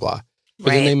spring, blah, blah, blah.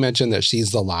 But then they mention that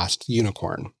she's the last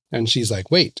unicorn. And she's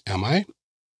like, wait, am I?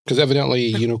 Because evidently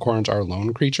unicorns are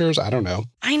lone creatures. I don't know.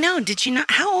 I know. Did you not?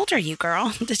 How old are you,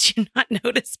 girl? Did you not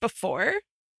notice before?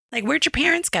 Like, where'd your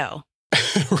parents go?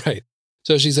 Right.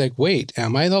 So she's like, wait,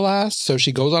 am I the last? So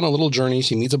she goes on a little journey.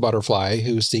 She meets a butterfly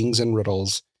who sings in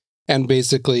riddles and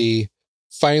basically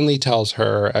finally tells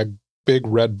her a big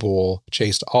Red Bull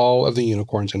chased all of the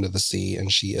unicorns into the sea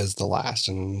and she is the last.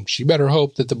 And she better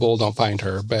hope that the bull don't find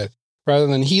her. But rather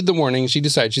than heed the warning, she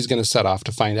decides she's going to set off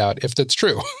to find out if that's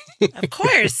true. Of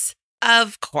course.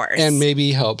 Of course. And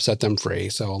maybe help set them free.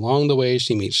 So along the way,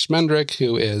 she meets Schmendrick,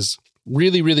 who is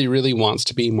really, really, really wants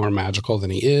to be more magical than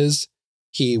he is.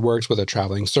 He works with a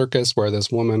traveling circus where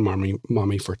this woman,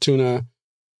 Mommy Fortuna,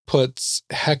 puts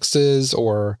hexes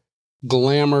or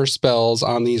glamour spells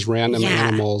on these random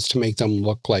animals to make them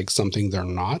look like something they're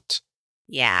not.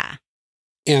 Yeah.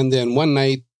 And then one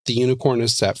night, the unicorn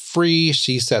is set free.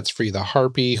 She sets free the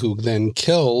harpy, who then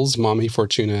kills Mommy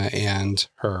Fortuna and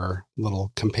her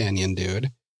little companion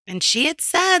dude. And she had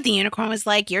said the unicorn was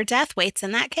like, your death waits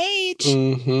in that cage.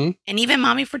 Mm-hmm. And even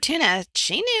Mommy Fortuna,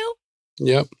 she knew.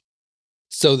 Yep.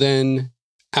 So then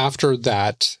after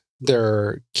that,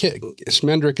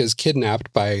 Schmendrick is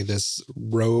kidnapped by this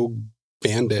rogue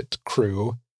bandit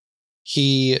crew.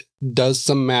 He does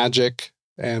some magic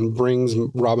and brings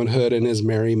Robin Hood and his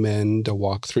merry men to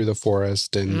walk through the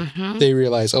forest. And they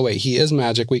realize, oh, wait, he is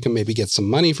magic. We can maybe get some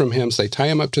money from him. So they tie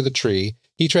him up to the tree.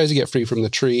 He tries to get free from the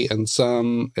tree, and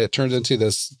it turns into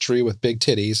this tree with big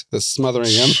titties that's smothering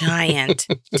him. Giant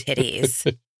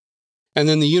titties. And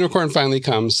then the unicorn finally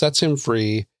comes, sets him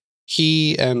free.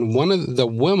 He and one of the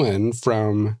women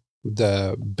from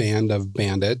the band of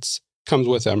bandits comes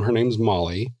with him. Her name's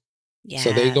Molly. Yeah.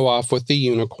 So they go off with the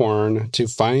unicorn to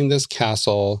find this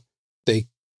castle. They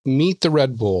meet the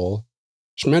Red Bull.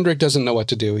 Schmendrick doesn't know what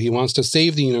to do. He wants to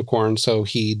save the unicorn, so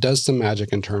he does some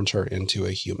magic and turns her into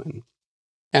a human.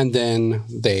 And then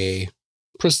they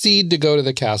proceed to go to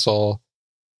the castle,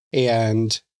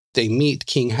 and they meet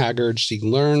King Haggard. She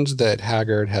learns that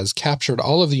Haggard has captured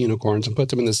all of the unicorns and put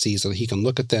them in the sea so that he can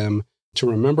look at them to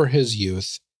remember his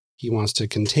youth. He wants to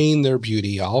contain their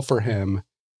beauty, all for him.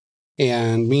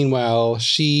 And meanwhile,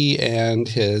 she and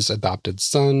his adopted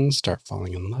son start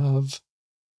falling in love.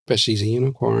 But she's a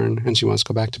unicorn, and she wants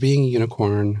to go back to being a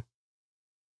unicorn.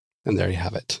 And there you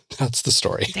have it. That's the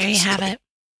story. There you have it.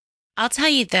 I'll tell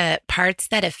you the parts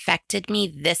that affected me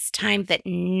this time that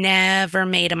never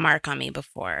made a mark on me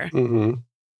before. Mm-hmm.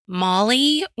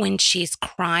 Molly, when she's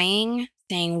crying,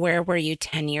 saying, where were you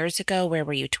 10 years ago? Where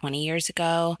were you 20 years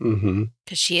ago? Mm-hmm.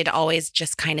 Because she had always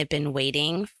just kind of been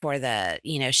waiting for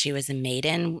she was a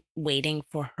maiden waiting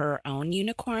for her own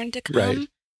unicorn to come. Right.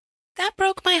 That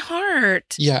broke my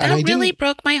heart. Yeah, that really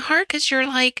broke my heart because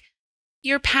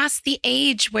you're past the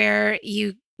age where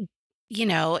in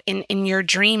your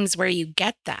dreams where you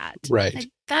get that. Right. Like,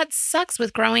 that sucks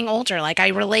with growing older. Like, I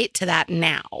relate to that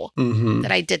now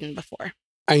that I didn't before.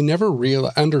 I never really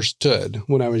understood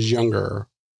when I was younger,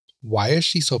 why is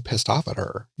she so pissed off at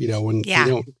her? You don't.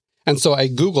 And so I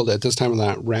Googled it this time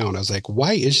around. I was like,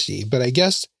 why is she? But I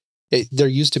guess there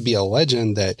used to be a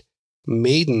legend that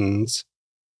maidens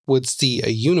would see a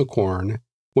unicorn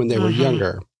when they were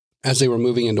younger as they were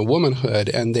moving into womanhood,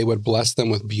 and they would bless them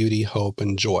with beauty, hope,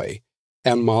 and joy.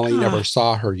 And Molly never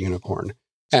saw her unicorn.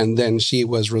 And then she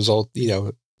was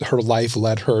her life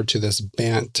led her to this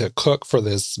band to cook for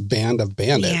this band of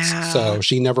bandits. Yeah. So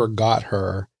she never got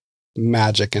her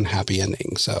magic and happy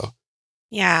ending. So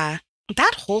yeah,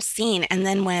 that whole scene. And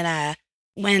then when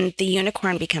the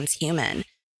unicorn becomes human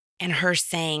and her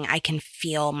saying, I can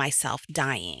feel myself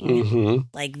dying,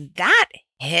 like that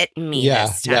hit me. Yeah,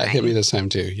 this time. That hit me this time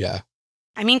too. Yeah.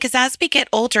 I mean, because as we get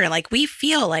older, like we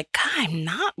feel like, God, I'm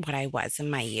not what I was in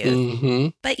my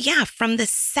youth. But yeah, from the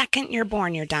second you're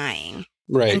born, you're dying.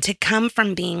 Right. And to come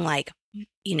from being like,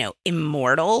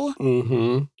 immortal,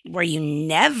 where you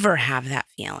never have that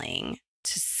feeling,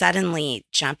 to suddenly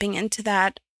jumping into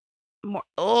that,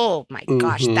 oh my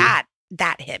gosh, that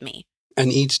hit me.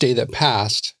 And each day that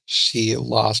passed, she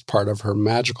lost part of her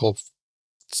magical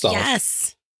self.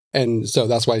 Yes. And so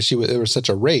that's why it was such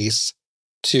a race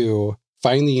to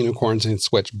find the unicorns and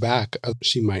switch back.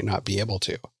 She might not be able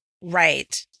to.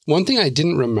 Right. One thing I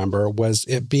didn't remember was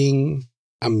it being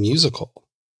a musical.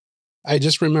 I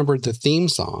just remembered the theme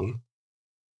song,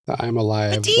 the I'm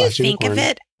Alive. But do you think of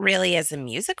it really as a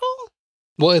musical?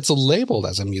 Well, it's labeled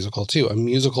as a musical too, a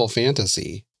musical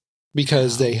fantasy,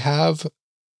 because they have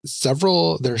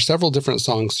there are several different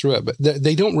songs through it, but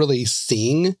they don't really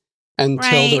sing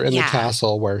until they're in the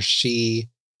castle where she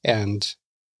and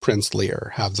Prince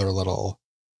Lear have their little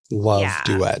love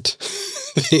duet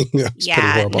thing.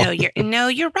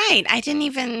 You're right. I didn't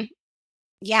even.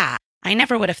 Yeah, I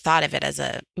never would have thought of it as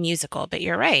a musical, but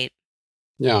you're right.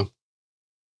 Yeah.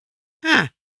 Huh.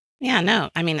 Yeah.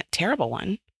 No. I mean, a terrible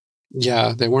one.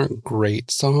 Yeah, they weren't great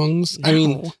songs. No. I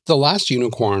mean, The Last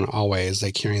Unicorn always,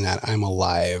 like hearing that I'm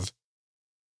alive,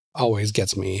 always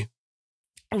gets me.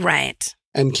 Right.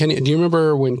 And do you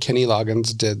remember when Kenny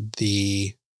Loggins did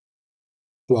the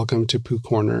Welcome to Pooh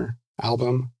Corner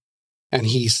album? And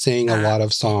he sang a lot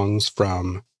of songs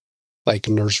from like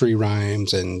nursery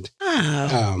rhymes and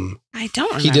I don't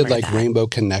remember. He did like that. Rainbow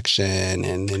Connection,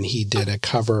 and then he did a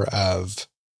cover of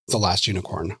The Last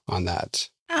Unicorn on that.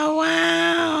 Oh,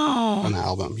 wow. On the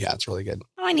album. Yeah, it's really good.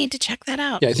 Oh, I need to check that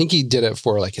out. Yeah, I think he did it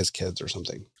for like his kids or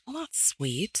something. Well, that's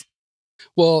sweet.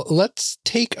 Well, let's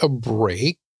take a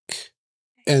break,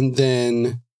 and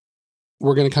then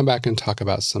we're going to come back and talk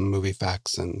about some movie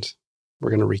facts, and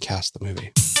we're going to recast the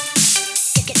movie.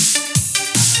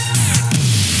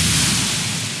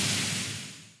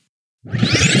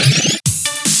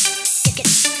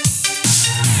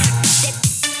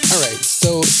 All right,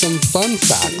 so some fun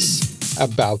facts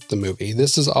about the movie.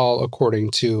 This is all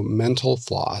according to Mental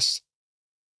Floss.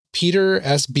 Peter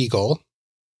S. Beagle,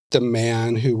 the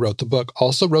man who wrote the book,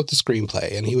 also wrote the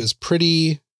screenplay, and he was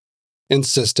pretty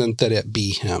insistent that it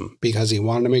be him because he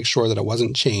wanted to make sure that it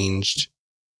wasn't changed.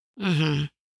 Mm-hmm.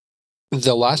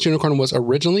 The Last Unicorn was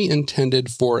originally intended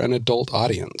for an adult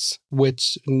audience,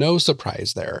 which no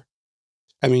surprise there.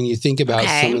 I mean, you think about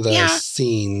some of the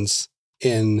scenes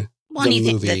in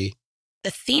the movie.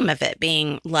 The theme of it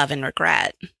being love and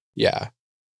regret. Yeah.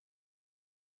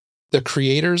 The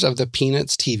creators of the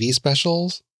Peanuts TV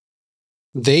specials,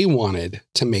 they wanted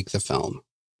to make the film.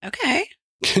 Okay.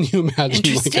 Can you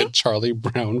imagine like a Charlie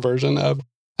Brown version of?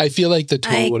 I feel like the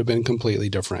tone would have been completely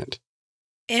different.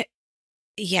 It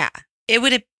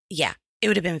would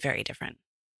have been very different.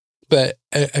 But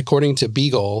according to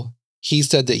Beagle, he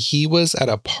said that he was at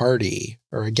a party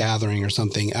or a gathering or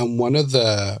something, and one of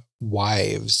the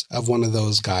wives of one of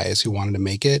those guys who wanted to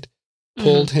make it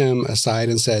pulled him aside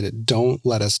and said, "Don't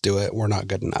let us do it. We're not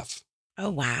good enough." Oh,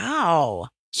 wow.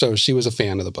 So she was a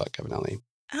fan of the book, evidently.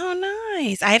 Oh,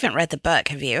 nice. I haven't read the book.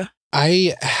 Have you?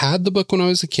 I had the book when I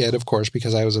was a kid, of course,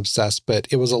 because I was obsessed, but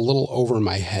it was a little over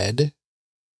my head.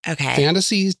 Okay.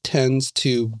 Fantasy tends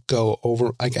to go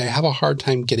over, like I have a hard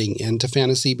time getting into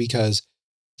fantasy because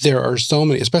there are so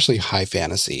many, especially high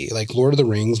fantasy, like Lord of the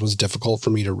Rings was difficult for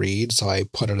me to read. So I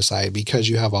put it aside because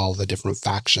you have all the different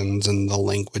factions and the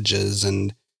languages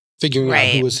and figuring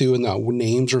out who was who, and the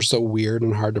names are so weird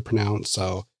and hard to pronounce.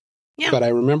 So, but I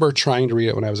remember trying to read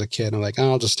it when I was a kid. And I'm like,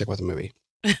 oh, I'll just stick with the movie.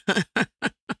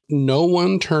 No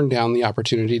one turned down the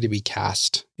opportunity to be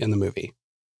cast in the movie.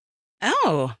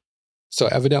 Oh. So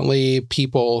evidently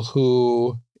people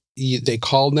who they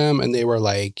called them and they were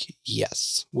like,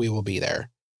 yes, we will be there.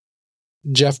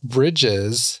 Jeff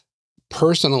Bridges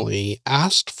personally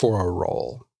asked for a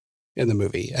role in the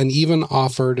movie and even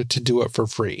offered to do it for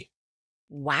free.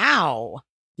 Wow.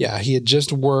 Yeah, he had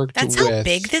just worked with... That's how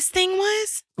big this thing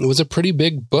was? It was a pretty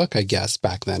big book, I guess,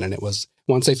 back then. And it was,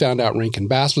 once they found out Rankin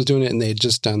Bass was doing it, and they had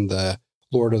just done the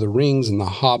Lord of the Rings and the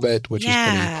Hobbit, which was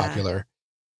pretty popular.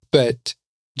 But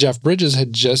Jeff Bridges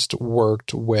had just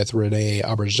worked with Rene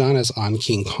Auberjonois on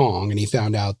King Kong, and he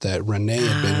found out that Rene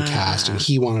had been cast, and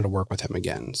he wanted to work with him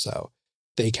again. So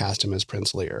they cast him as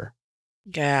Prince Lear.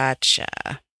 Gotcha.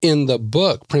 In the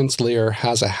book, Prince Lear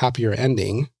has a happier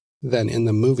ending than in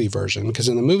the movie version, because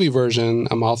in the movie version,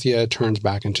 Amalthea turns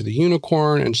back into the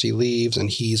unicorn, and she leaves,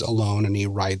 and he's alone, and he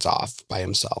rides off by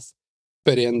himself.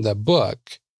 But in the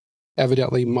book,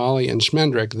 evidently, Molly and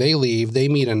Schmendrick, they leave, they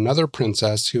meet another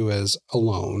princess who is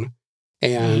alone,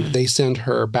 and they send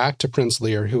her back to Prince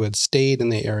Lear, who had stayed in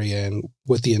the area and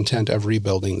with the intent of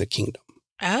rebuilding the kingdom.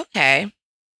 Okay.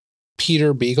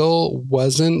 Peter Beagle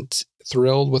wasn't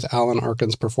thrilled with Alan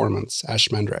Arkin's performance as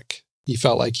Schmendrick. He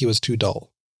felt like he was too dull.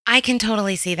 I can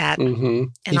totally see that.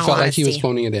 He felt like he was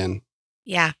phoning it in.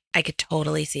 Yeah, I could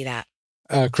totally see that.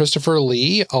 Christopher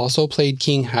Lee also played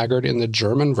King Haggard in the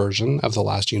German version of The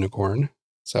Last Unicorn.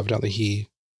 So evidently he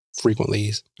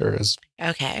frequently, or is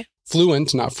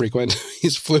fluent, not frequent.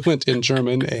 He's fluent in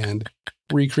German and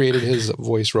recreated his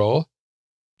voice role.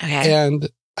 Okay.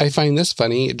 And I find this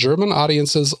funny. German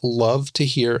audiences love to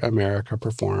hear America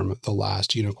perform The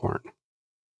Last Unicorn.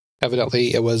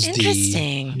 Evidently it was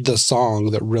the song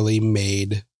that really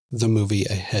made the movie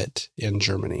a hit in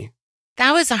Germany.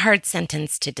 That was a hard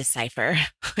sentence to decipher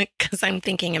because I'm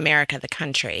thinking America, the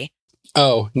country.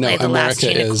 Oh, no, America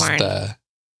is the...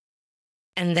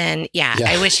 And then,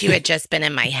 I wish you had just been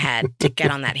in my head to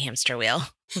get on that hamster wheel.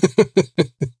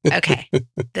 Okay,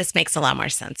 this makes a lot more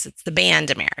sense. It's the band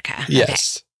America.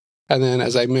 Yes. Okay. And then,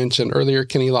 as I mentioned earlier,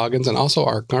 Kenny Loggins and also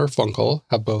Art Garfunkel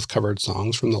have both covered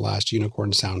songs from the Last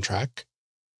Unicorn soundtrack.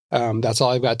 That's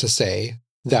all I've got to say.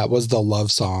 That was the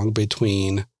love song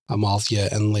between Amalthea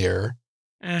and Lear.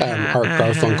 Art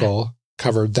Garfunkel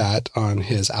covered that on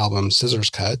his album Scissors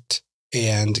Cut,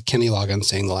 and Kenny Loggins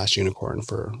sang The Last Unicorn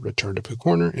for Return to Pooh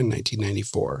Corner in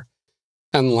 1994.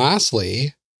 And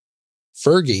lastly,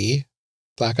 Fergie,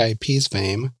 Black Eyed Peas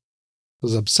fame,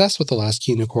 was obsessed with The Last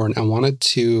Unicorn and wanted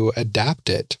to adapt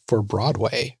it for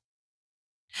Broadway.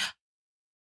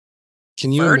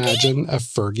 Can you imagine a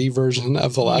Fergie version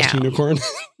of The Last Unicorn?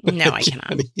 No, I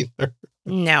cannot. Either.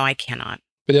 No, I cannot.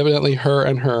 But evidently her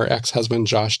and her ex-husband,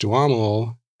 Josh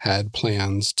Duhamel, had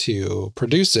plans to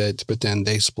produce it, but then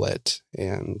they split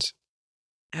and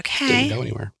didn't go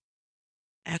anywhere.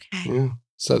 Okay. Yeah.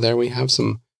 So there we have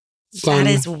some fun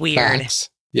That is weird. facts.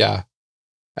 Yeah.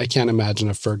 I can't imagine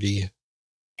a Fergie.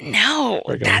 No,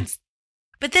 Friggin'.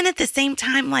 but then at the same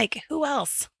time, like, who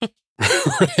else?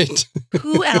 Right.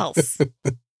 Who else?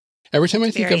 Every time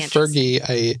I think Very of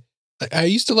Fergie, I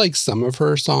used to like some of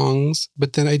her songs,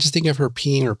 but then I just think of her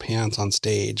peeing her pants on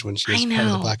stage when she was part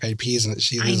of the Black Eyed Peas, and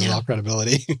she loses all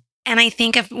credibility. And I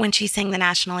think of when she sang the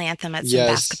national anthem at some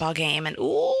basketball game, and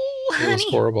ooh, honey, it was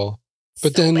horrible.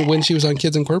 But then bad. When she was on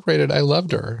Kids Incorporated, I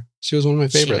loved her. She was one of my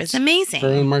favorites. She was amazing.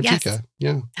 Her and Martika. Yes.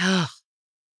 Yeah. Oh.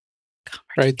 God,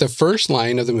 right. The first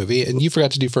line of the movie, and you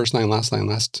forgot to do first line last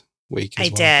week. I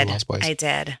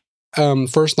did.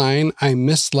 First line, I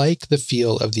mislike the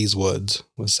feel of these woods,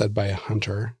 was said by a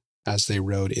hunter as they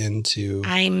rode into.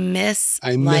 I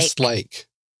mislike.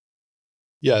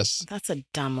 Yes. That's a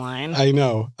dumb line. I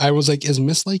know. I was like, is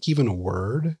mislike even a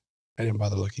word? I didn't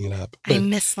bother looking it up. But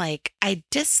I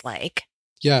dislike.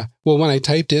 Yeah. Well, when I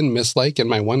typed in mislike in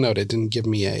my OneNote, it didn't give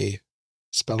me a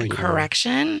spelling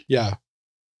correction. Error. Yeah.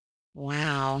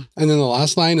 Wow. And then the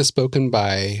last line is spoken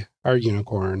by our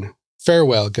unicorn.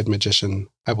 Farewell, good magician.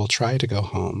 I will try to go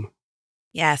home.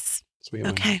 Yes. Sweet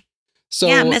okay. One. So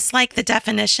yeah, mislike the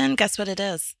definition. Guess what it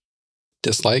is?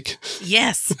 Dislike?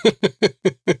 Yes.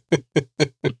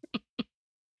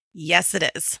 Yes,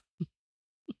 it is.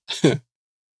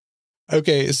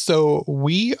 Okay, so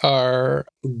we are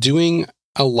doing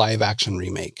a live action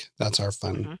remake. That's our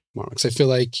fun one. Because I feel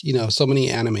like, so many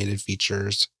animated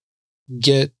features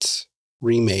get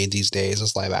remade these days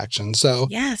as live action. So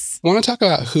yes, I want to talk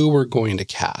about who we're going to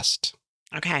cast.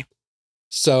 Okay.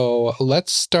 So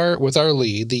let's start with our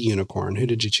lead, the unicorn. Who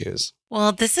did you choose?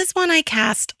 Well, this is one I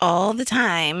cast all the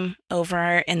time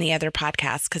over in the other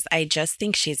podcast because I just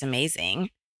think she's amazing.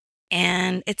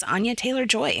 And it's Anya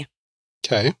Taylor-Joy.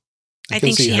 Okay. I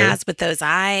think she has with those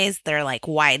eyes. They're like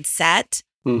wide set.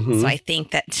 Mm-hmm. So I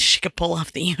think that she could pull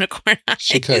off the unicorn eyes.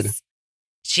 She could.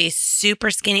 She's super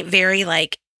skinny, very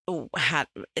like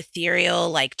ethereal,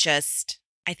 like just,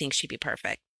 I think she'd be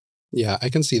perfect. Yeah, I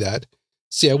can see that.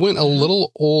 See, I went a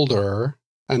little older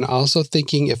and also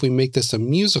thinking if we make this a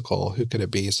musical, who could it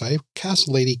be? So I cast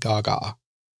Lady Gaga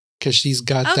because she's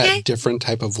got that different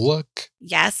type of look.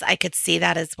 Yes, I could see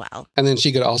that as well. And then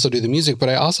she could also do the music. But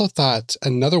I also thought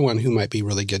another one who might be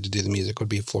really good to do the music would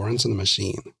be Florence and the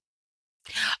Machine.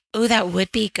 Oh, that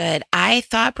would be good. I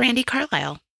thought Brandi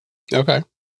Carlile. Okay.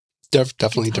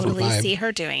 Definitely different vibe. Totally see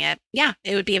her doing it. Yeah,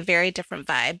 it would be a very different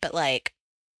vibe, but like,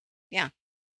 yeah.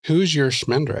 Who's your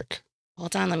Schmendrick?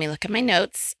 Hold on, let me look at my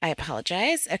notes. I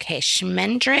apologize. Okay,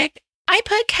 Schmendrick. I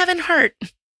put Kevin Hart.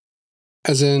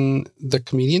 As in the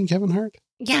comedian Kevin Hart?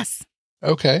 Yes.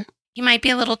 Okay. He might be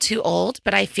a little too old,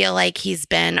 but I feel like he's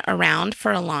been around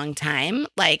for a long time.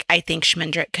 Like, I think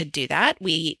Schmendrick could do that.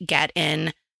 We get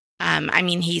in,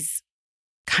 he's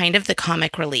kind of the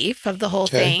comic relief of the whole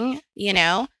thing,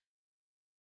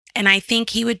 And I think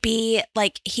he would be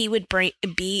like, he would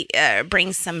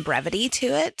bring some brevity to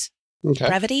it. Okay.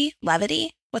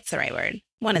 Levity. What's the right word?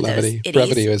 One of levity. Those.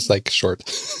 Brevity is like short.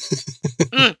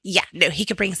 Yeah, no, he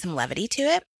could bring some levity to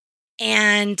it.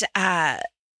 And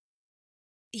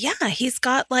he's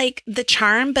got like the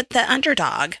charm, but the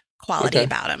underdog quality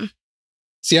about him.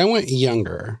 See, I went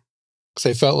younger because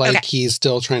I felt like he's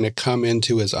still trying to come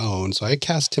into his own. So I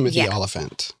cast Timothy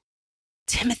Olyphant.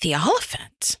 Timothy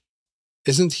Olyphant?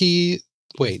 Isn't he?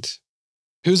 Wait,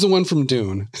 who's the one from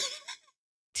Dune?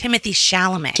 Timothy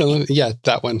Chalamet. Yeah,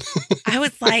 that one. I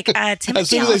was like,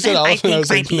 Timothy Olyphant, I think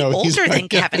might be older than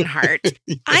Kevin Hart.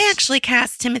 Yes. I actually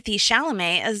cast Timothy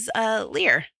Chalamet as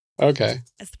Lear. Okay.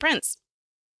 As the prince.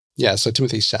 Yeah, so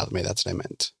Timothy Chalamet, that's what I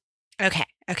meant. Okay.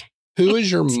 Who is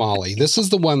your Molly? This is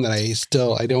the one that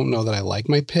I don't know that I like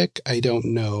my pick. I don't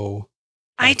know.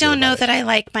 I don't know that I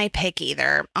like my pick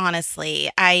either, honestly.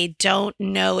 I don't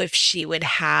know if she would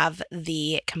have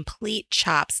the complete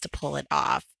chops to pull it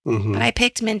off. Mm-hmm. But I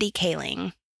picked Mindy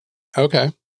Kaling.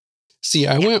 Okay. See,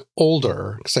 I went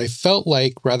older because I felt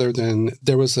like rather than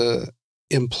there was a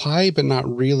implied but not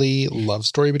really love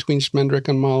story between Schmendrick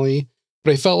and Molly,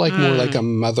 but I felt like more like a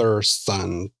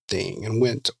mother-son thing and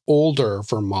went older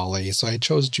for Molly. So I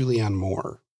chose Julianne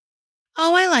Moore.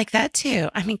 Oh, I like that too.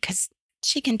 I mean, because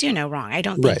she can do no wrong. I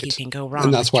don't think you can go wrong.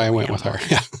 And that's why I went with her.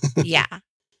 Yeah. Yeah.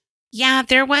 Yeah,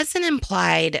 there was an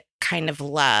implied kind of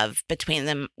love between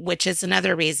them, which is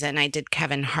another reason I did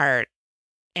Kevin Hart,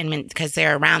 and because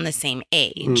they're around the same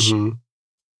age. Mm-hmm.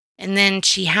 And then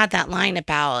she had that line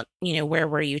about, where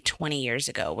were you 20 years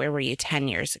ago? Where were you 10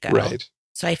 years ago? Right.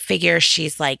 So I figure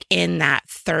she's like in that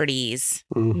 30s,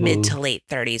 mid to late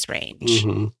 30s range.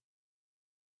 Mm-hmm.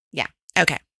 Yeah.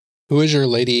 Okay. Who is your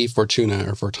Lady Fortuna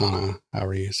or Fortuna,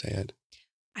 however you say it?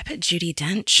 I put Judi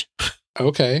Dench.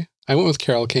 Okay. I went with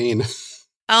Carol Kane.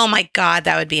 Oh my God,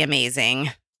 that would be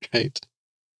amazing. Right.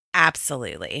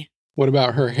 Absolutely. What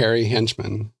about her hairy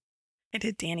henchman? I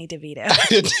did Danny DeVito. I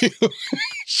did too.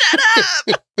 Shut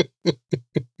up!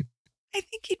 I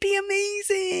think he'd be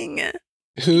amazing.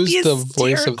 Who's He'd be the voice of the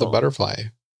hysterical. butterfly?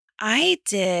 I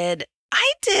did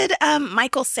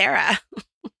Michael Cera.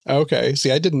 Okay.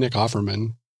 See, I did Nick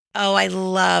Offerman. Oh, I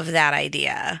love that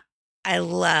idea. I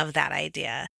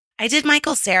did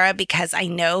Michael Cera because I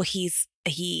know he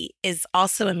is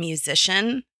also a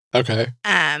musician. Okay.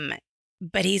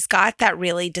 But he's got that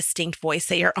really distinct voice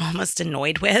that you're almost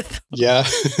annoyed with. Yeah.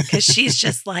 Because she's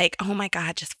just like, oh my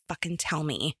God, just fucking tell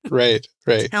me. Right.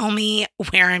 Tell me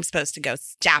where I'm supposed to go.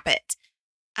 Stop it.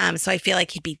 So I feel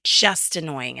like he'd be just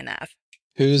annoying enough.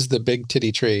 Who's the big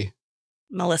titty tree?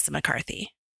 Melissa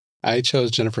McCarthy. I chose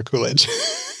Jennifer Coolidge.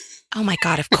 Oh my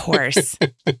God, of course.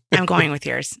 I'm going with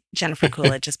yours. Jennifer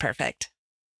Coolidge is perfect.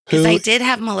 Because Who? I did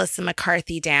have Melissa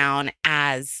McCarthy down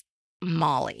as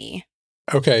Molly.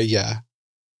 Okay. Yeah.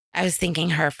 I was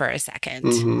thinking her for a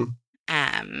second. hmm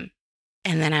And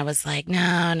then I was like, no.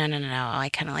 I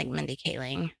kind of like Mindy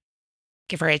Kaling.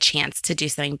 Give her a chance to do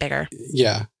something bigger.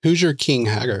 Yeah. Who's your King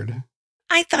Haggard?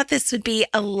 I thought this would be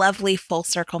a lovely full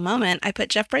circle moment. I put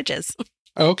Jeff Bridges.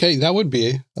 Okay. That would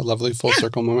be a lovely full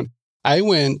circle moment. I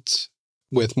went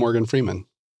with Morgan Freeman.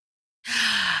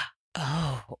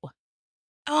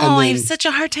 I have such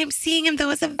a hard time seeing him though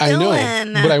as a villain. I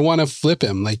know, but I want to flip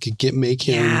him, like make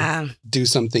him do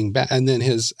something bad. And then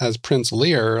as Prince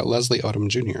Lear, Leslie Odom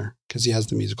Jr., because he has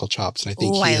the musical chops. And I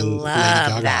think he and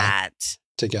Lady Gaga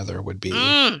together would be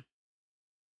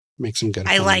make some good.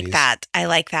 I like that. I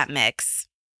like that mix.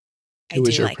 Who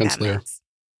was your Prince Lear? Mix.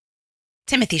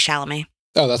 Timothy Chalamet.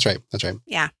 Oh, that's right.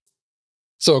 Yeah.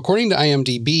 So according to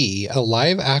IMDb, a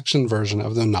live-action version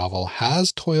of the novel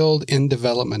has toiled in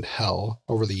development hell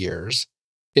over the years.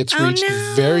 It's reached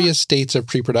various states of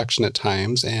pre-production at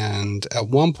times, and at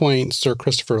one point, Sir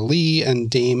Christopher Lee and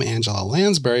Dame Angela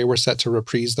Lansbury were set to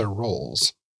reprise their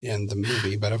roles in the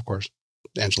movie, but of course,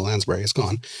 Angela Lansbury is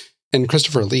gone. And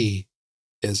Christopher Lee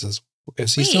is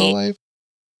he still alive?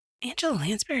 Angela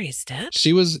Lansbury is dead?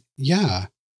 She was, yeah.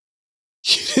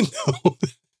 You didn't know?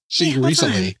 She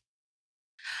recently. On.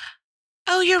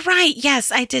 Oh, you're right.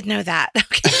 Yes, I did know that.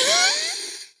 Okay.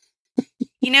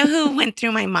 You know who went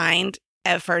through my mind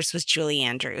at first was Julie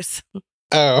Andrews.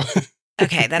 Oh.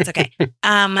 Okay, that's okay.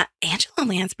 Angela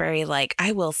Lansbury, like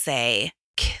I will say,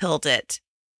 killed it.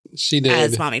 She did.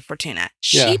 As Mommy Fortuna.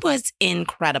 She was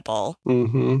incredible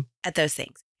at those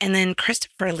things. And then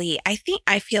Christopher Lee,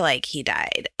 I feel like he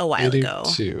died a while ago.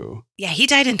 Too. Yeah, he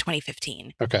died in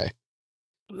 2015. Okay.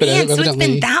 Man, so it's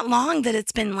been that long that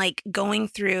it's been like going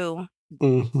through.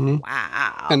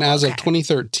 Wow. And as of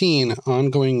 2013,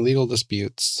 ongoing legal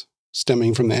disputes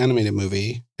stemming from the animated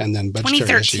movie and then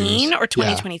budgetary issues. 2013 or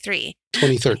 2023?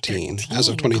 2013. As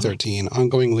of 2013,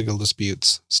 ongoing legal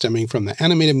disputes stemming from the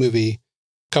animated movie,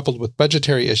 coupled with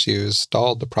budgetary issues,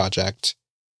 stalled the project.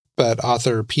 But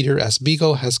author Peter S.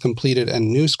 Beagle has completed a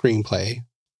new screenplay.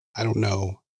 I don't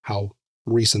know how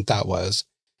recent that was.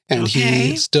 And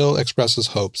he still expresses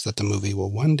hopes that the movie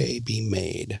will one day be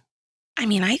made. I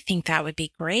mean, I think that would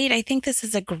be great. I think this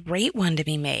is a great one to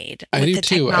be made. I do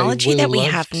too. With the technology that we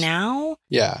have now.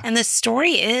 Yeah. And the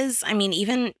story is, I mean,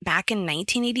 even back in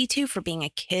 1982 for being a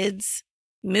kid's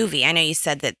movie, I know you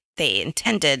said that they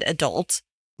intended adult,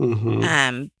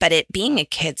 but it being a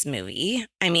kid's movie,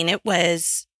 I mean, it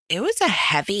was a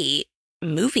heavy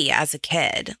movie as a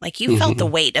kid. Like you felt the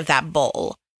weight of that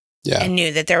bowl. Yeah. And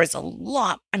knew that there was a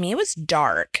lot. I mean, it was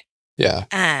dark. Yeah.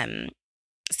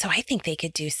 So I think they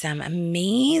could do some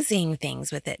amazing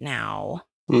things with it now.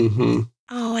 Oh,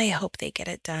 I hope they get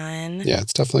it done. Yeah,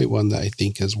 it's definitely one that I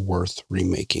think is worth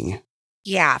remaking.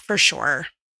 Yeah, for sure.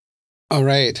 All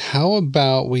right. How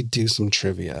about we do some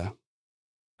trivia?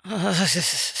 All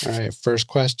right. First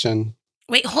question.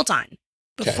 Wait, hold on.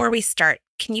 Before we start,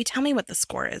 can you tell me what the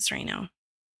score is right now?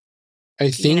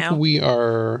 I think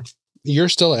you're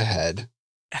still ahead.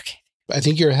 Okay. I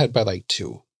think you're ahead by like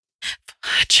 2.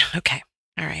 Okay.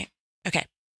 All right. Okay.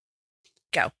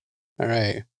 Go. All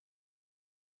right.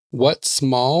 What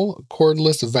small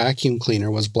cordless vacuum cleaner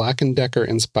was Black & Decker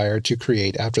inspired to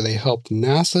create after they helped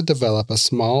NASA develop a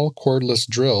small cordless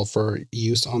drill for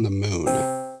use on the moon?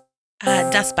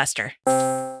 Dustbuster.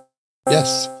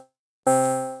 Yes.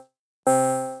 I'll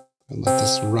let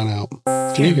this run out.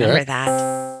 Can you hear remember it?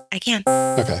 that. I can.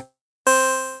 Okay.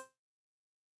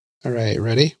 All right.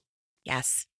 Ready?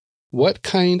 Yes. What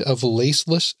kind of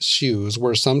laceless shoes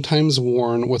were sometimes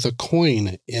worn with a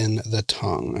coin in the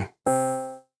tongue?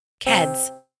 Keds.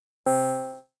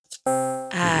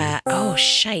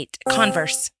 shite.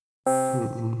 Converse.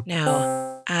 Mm-mm.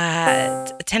 No.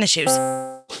 Tennis shoes.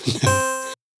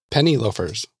 Penny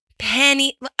loafers.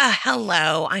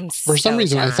 Hello. I'm For some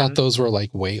reason, I thought dumb. those were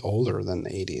like way older than the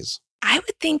 80s. I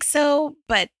would think so,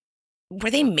 but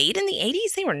were they made in the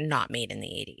 80s? They were not made in the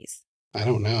 80s. I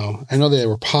don't know. I know they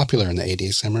were popular in the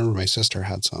 80s. I remember my sister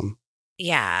had some.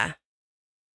 Yeah.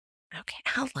 Okay.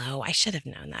 Hello. I should have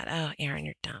known that. Oh, Aaron,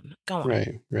 you're dumb. Go on.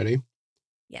 Right. Ready?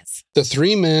 Yes. The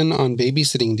three men on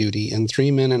babysitting duty in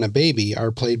Three Men and a Baby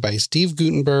are played by Steve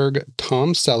Guttenberg,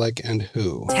 Tom Selleck, and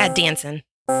who? Ted Danson.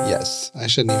 Yes. I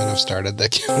shouldn't even have started the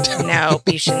countdown. Nope,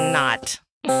 you should not.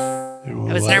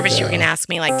 I I was nervous you were going to ask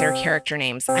me like their character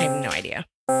names. I have no idea.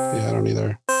 Yeah, I don't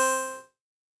either.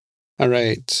 All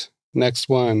right. Next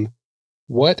one.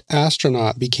 What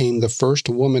astronaut became the first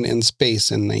woman in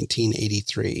space in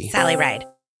 1983? Sally Ride.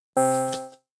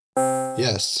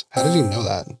 Yes. How did you know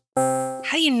that?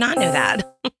 How do you not know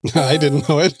that? I didn't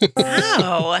know it.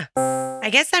 Oh, I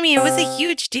guess, it was a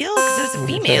huge deal because it was a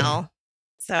female.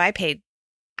 So I paid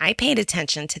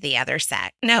attention to the other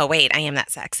sex. No, wait, I am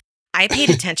that sex. I paid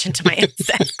attention to my own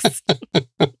sex.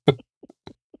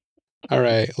 All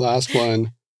right. Last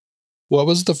one. What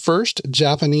was the first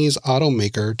Japanese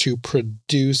automaker to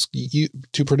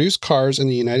produce cars in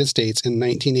the United States in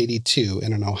 1982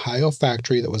 in an Ohio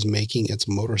factory that was making its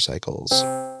motorcycles?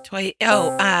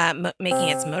 Making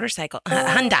its motorcycle.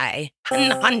 Hyundai.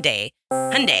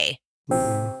 Mm-mm.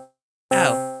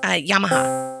 Oh,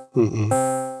 Yamaha.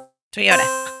 Mm-mm. Toyota.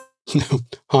 No,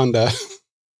 Honda.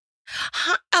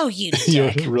 Oh, you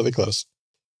You're dick. really close.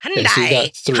 Hyundai.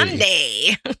 Okay, so you got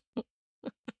 3. Hyundai.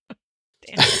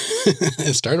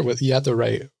 It started with, you had the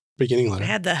right beginning I letter.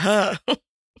 had the huh.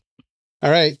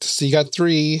 All right. So you got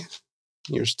 3.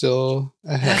 You're still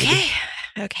ahead.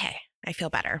 Okay. I feel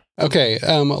better. Okay.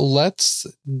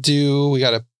 We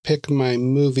got to pick my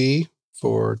movie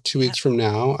for 2 weeks from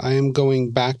now. I am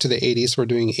going back to the 80s. We're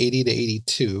doing 80 to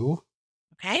 82.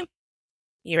 Okay.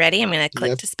 You ready? I'm going to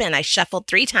click to spin. I shuffled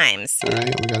 3 times. All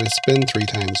right. We got to spin 3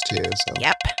 times too. So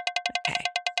Yep. Okay.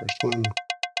 First one.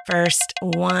 First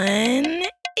one is...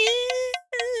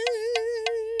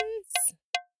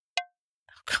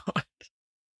 Oh, God.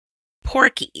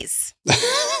 Porky's.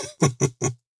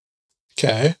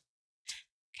 Okay.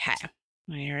 Okay.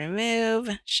 We remove,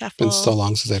 shuffle. Been so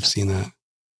long since I've seen that.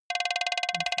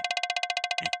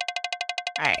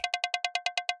 All right.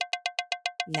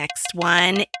 Next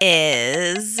one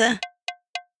is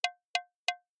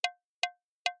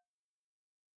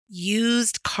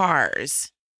used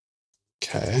cars.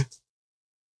 Okay.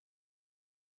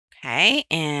 Okay,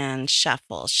 and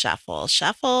shuffle.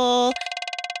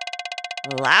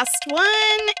 Last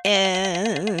one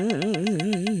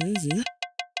is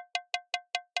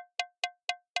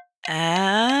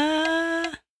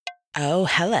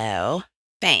hello,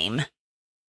 Fame.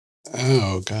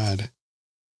 Oh, God.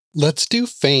 Let's do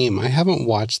Fame. I haven't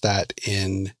watched that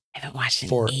in I haven't watched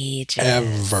it in ages.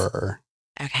 forever.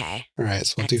 Okay. All right,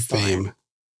 so we'll do Excellent. Fame.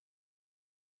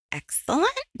 Excellent.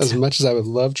 As much as I would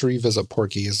love to revisit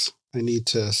Porky's, I need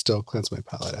to still cleanse my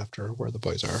palate after Where the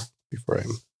Boys Are before I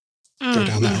go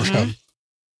down that road.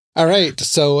 All right,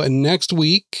 so next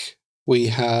week we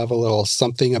have a little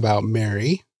something about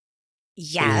Mary.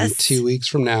 Yes. And 2 weeks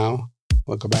from now,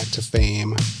 we'll go back to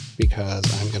Fame because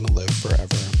I'm going to live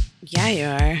forever. Yeah, you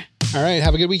are. All right,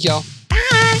 have a good week, y'all. Bye.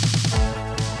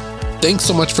 Thanks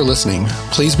so much for listening.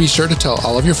 Please be sure to tell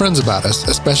all of your friends about us,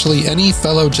 especially any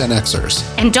fellow Gen Xers.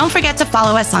 And don't forget to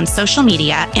follow us on social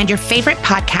media and your favorite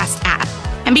podcast app.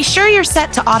 And be sure you're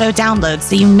set to auto download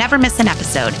so you never miss an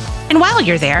episode. And while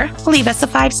you're there, leave us a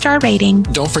 5-star rating.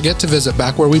 Don't forget to visit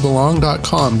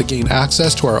backwherewebelong.com to gain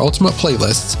access to our ultimate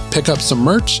playlists, pick up some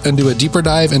merch, and do a deeper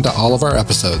dive into all of our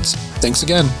episodes. Thanks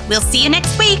again. We'll see you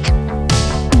next week.